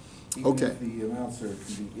 Even Okay. if the amounts can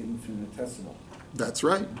be infinitesimal. That's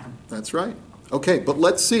right. That's right. Okay, but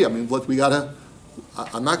let's see. I mean,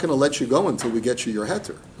 I'm not going to let you go until we get you your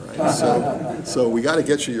heter, right? So we got to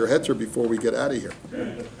get you your heter before we get out of here.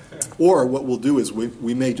 Or what we'll do is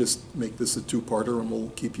we may just make this a two-parter and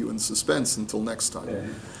we'll keep you in suspense until next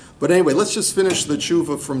time. But anyway, let's just finish the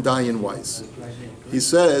tshuva from Dayan Weiss. He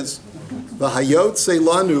says, "V'hayot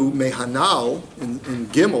seilanu mehanal," in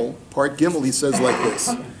Gimel, part Gimel, he says like this.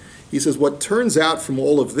 He says, what turns out from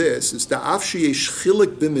all of this is da'af sheyesh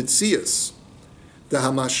chilik b'mitzias,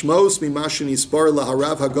 da'hamashmos mimasha nispar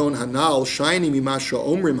laharav hagon hanal, shiny mimasha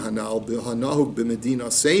omrim hanal, b'hanahug b'medina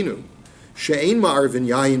seinu, she'ein ma'arvin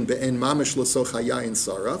yayin be'en mamish l'socha yayin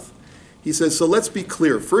saraf. He says, so let's be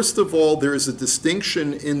clear. First of all, there is a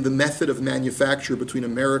distinction in the method of manufacture between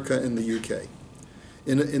America and the UK.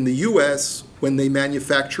 In the US, when they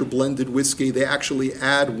manufacture blended whiskey, they actually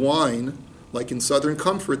add wine. Like in Southern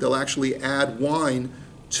Comfort, they'll actually add wine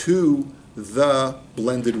to the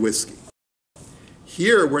blended whiskey.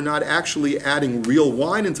 Here, we're not actually adding real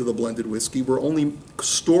wine into the blended whiskey. We're only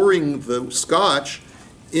storing the scotch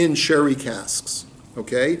in sherry casks.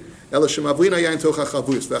 Okay?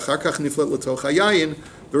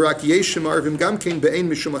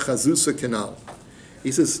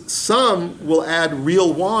 He says, some will add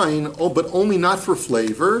real wine, but only not for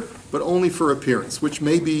flavor, but only for appearance, which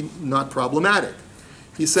may be not problematic.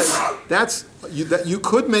 He says that you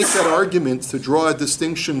could make that argument to draw a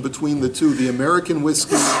distinction between the two, the American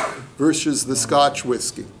whiskey versus the Scotch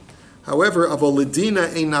whiskey. However,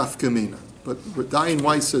 avolidina ein nafkamina. But Dayan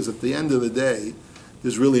Weiss says at the end of the day,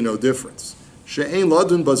 there's really no difference. She'ein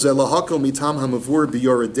ladun bazel lahakol mitam hamavur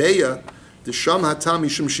biyoredeya, desham hatam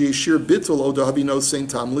mishum sheyeshir bittul odahabino sein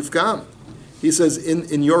tam lifgam. He says in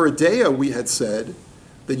Yoredeya we had said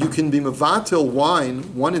that you can be mevatel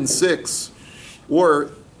wine 1 in 6, or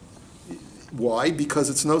why? Because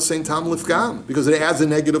it's no sein tam lifgam, because it adds a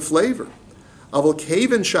negative flavor. Avol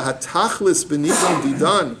kaven shahatachlis benidon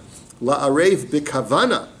didan la'arev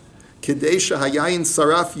bikavana. He says,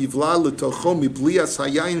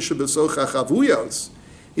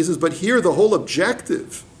 but here the whole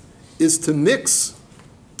objective is to mix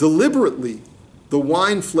deliberately the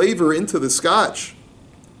wine flavor into the scotch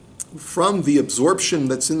from the absorption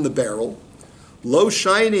that's in the barrel. Lo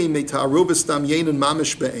shayne metarubas damyein and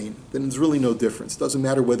mamish be'ein. Then there's really no difference. It doesn't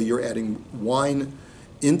matter whether you're adding wine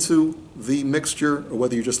into the mixture or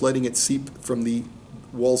whether you're just letting it seep from the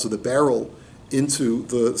walls of the barrel into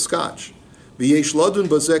the scotch. V'yesh ladun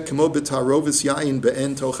bazeh kemo b'tarovis yayin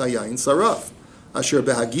be'en toch hayayin saraf. Asher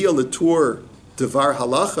behagia letur devar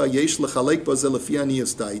halacha yesh lechalek bazeh lefi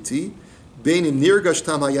aniyas daiti, bein im nirgash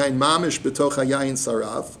tam hayayin mamish b'toch hayayin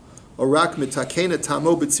saraf, or rak mitakena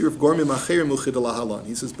tamo b'tzirif gormim acherim uchid alahalan.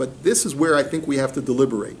 He says, but this is where I think we have to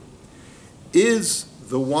deliberate. Is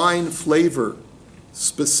the wine flavor,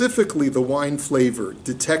 specifically the wine flavor,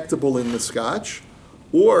 detectable in the scotch?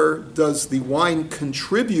 Or does the wine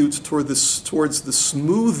contribute towards the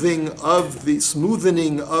smoothening of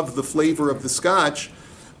the flavor of the scotch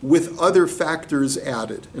with other factors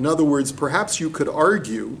added? In other words, perhaps you could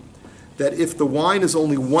argue that if the wine is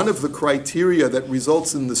only one of the criteria that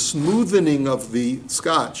results in the smoothening of the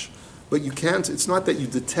scotch, but you can't, it's not that you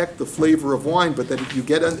detect the flavor of wine, but that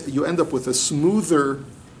you end up with a smoother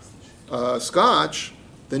scotch,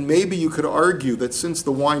 then maybe you could argue that since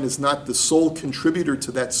the wine is not the sole contributor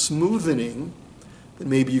to that smoothening, then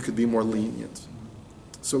maybe you could be more lenient.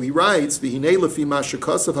 So he writes, "V'hinei lefi ma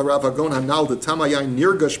shekasav harav hagon hanal detamayayin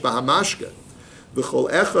nirgash b'hamashke, v'chol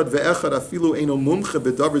echad ve'echad afilu eino mumche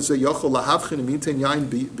b'davar ze yochol lahavchin miten yayin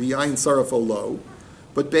b'yayin saraf olo."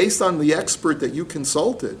 But based on the expert that you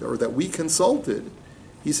consulted, or that we consulted,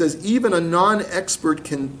 he says even a non-expert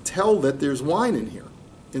can tell that there's wine in here,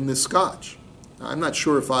 in this scotch. Now, I'm not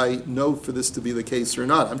sure if I know for this to be the case or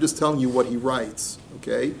not. I'm just telling you what he writes,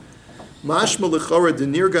 okay? Mashma l'chora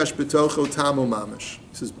denirgash b'tocho tamo mamish.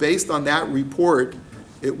 He says, based on that report,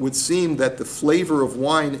 it would seem that the flavor of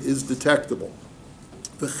wine is detectable.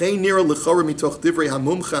 V'chei nira l'chora mitoch divrei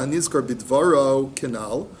hamumcha hanizkar b'dvaro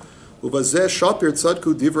kenal, uvazeh shapir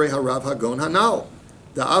tzadku divrei harav hagon hanal.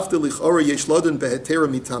 Da'afte l'chora yesh loden behetera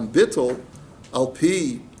mitam bittel, al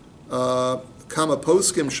pi kama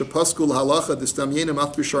poskim shepaskul halacha distamyenim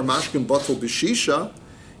afbishar mashkim batel b'shisha.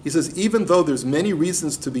 He says, even though there's many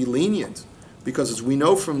reasons to be lenient, because as we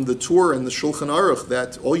know from the Torah and the Shulchan Aruch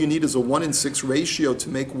that all you need is a 1-in-6 ratio to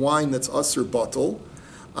make wine that's aser batel.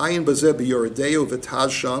 Ayin bazeh b'yoredeo v'taz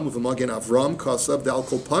sham v'magen Avram kasav dal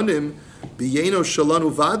kol panim b'yeno shalanu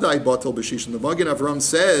vaday batel b'shisha. The Magen Avram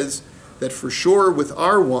says that for sure with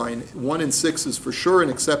our wine, 1-in-6 is for sure an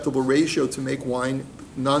acceptable ratio to make wine,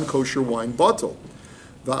 non-kosher wine, batel.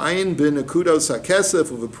 V'ayin b'nekudos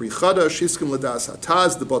hakesef uv'pri chadash hiskim l'das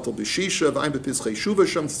hataz the batel b'shisha v'ayin b'pischei shuva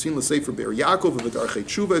sham tzin l'sefer be'er Yaakov v'darchei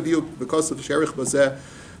tshuva v'yu b'kosav sherich bazeh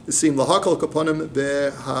v'sim lahakal kaponim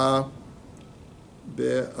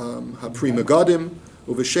be'hapri megadim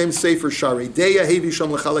uv'shem sefer sharei deya hevi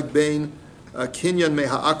sham l'chalek bein kinyan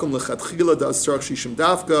meha'akum l'chatchila das tzarach shishim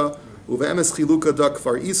davka uv'emes chiluka da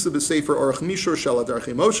kfar isa b'sefer orach mishor shal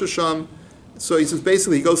adarchei Moshe sham. So he says,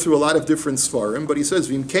 basically, he goes through a lot of different svarim, but he says,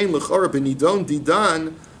 "V'im kein l'chora b'nidon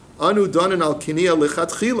didan anu danen al kinia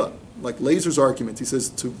lechatchila." Like Lazer's argument, he says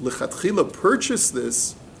to lechatchila purchase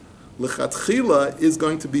this. Lechatchila is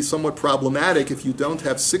going to be somewhat problematic if you don't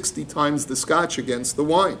have 60 times the scotch against the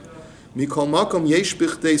wine. Mikol makom yesh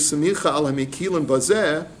bichdei semicha al hamikilim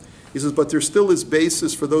bazeh. He says, but there still is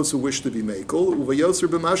basis for those who wish to be mekel. Uvayoser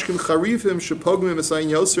b'mashkim charivim shepogmim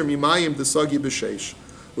esayin yoser mimayim desagi b'sheish.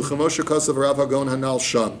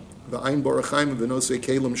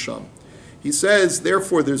 He says,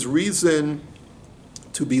 therefore, there's reason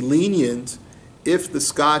to be lenient if the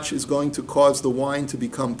scotch is going to cause the wine to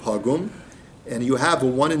become pagum, and you have a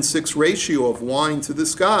 1-in-6 ratio of wine to the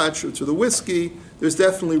scotch or to the whiskey, there's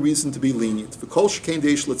definitely reason to be lenient.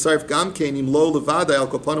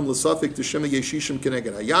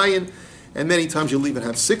 And many times you'll even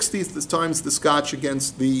have 60 times the scotch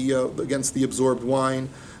against the absorbed wine.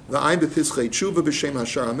 But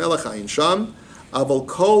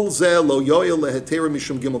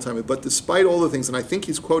despite all the things, and I think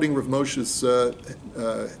he's quoting Rav Moshe's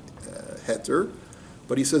heter,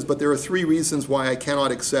 but he says, but there are 3 reasons why I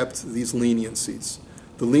cannot accept these leniencies.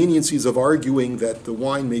 The leniencies of arguing that the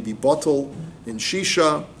wine may be batel in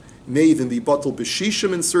shisha, may even be batel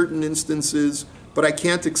b'shishim in certain instances, but I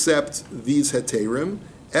can't accept these heterim.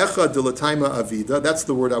 Echa de l'taima avida, that's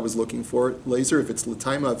the word I was looking for, Laser. If it's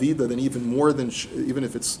l'taima avida, then even more than, even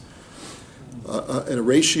if it's in a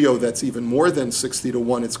ratio that's even more than 60 to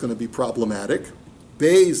 1, it's going to be problematic.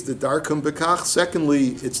 Beis de darkam bekach,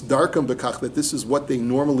 secondly, it's darkam bekach, that this is what they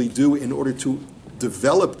normally do in order to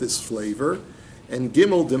develop this flavor. And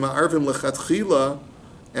gimel de ma'arvim lechatchila,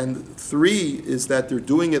 and 3 is that they're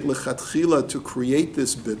doing it lechatchila to create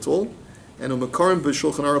this bittul. And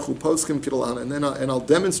I'll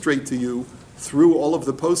demonstrate to you through all of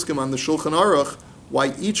the poskim on the Shulchan Aruch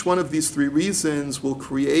why each one of these 3 reasons will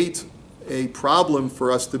create a problem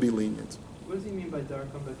for us to be lenient. What does he mean by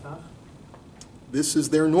darkam betach? This is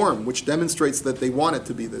their norm, which demonstrates that they want it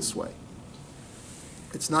to be this way.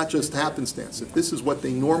 It's not just happenstance. If this is what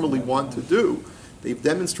they normally want to do, they've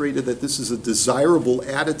demonstrated that this is a desirable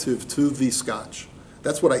additive to the scotch.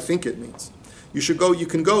 That's what I think it means. You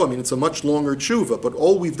can go, I mean, it's a much longer tshuva, but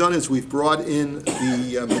all we've done is we've brought in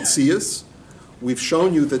the Metzias. We've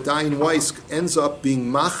shown you that Dayan Weiss ends up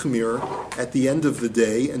being machmir at the end of the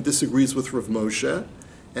day and disagrees with Rav Moshe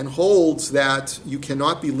and holds that you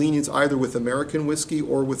cannot be lenient either with American whiskey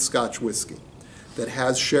or with Scotch whiskey that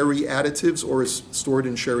has sherry additives or is stored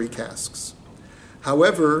in sherry casks.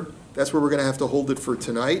 However, that's where we're going to have to hold it for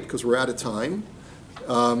tonight because we're out of time.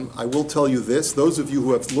 I will tell you this, those of you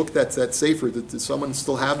who have looked at that sefer, does someone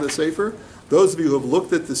still have the sefer? Those of you who have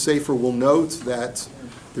looked at the sefer will note that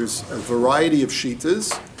there's a variety of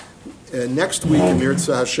shitas. Next week, Amir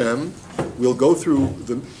Tzah Hashem, we'll go through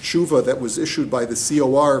the tshuva that was issued by the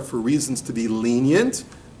COR for reasons to be lenient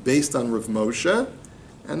based on Rav Moshe,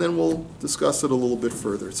 and then we'll discuss it a little bit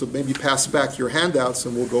further. So maybe pass back your handouts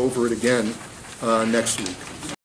and we'll go over it again next week.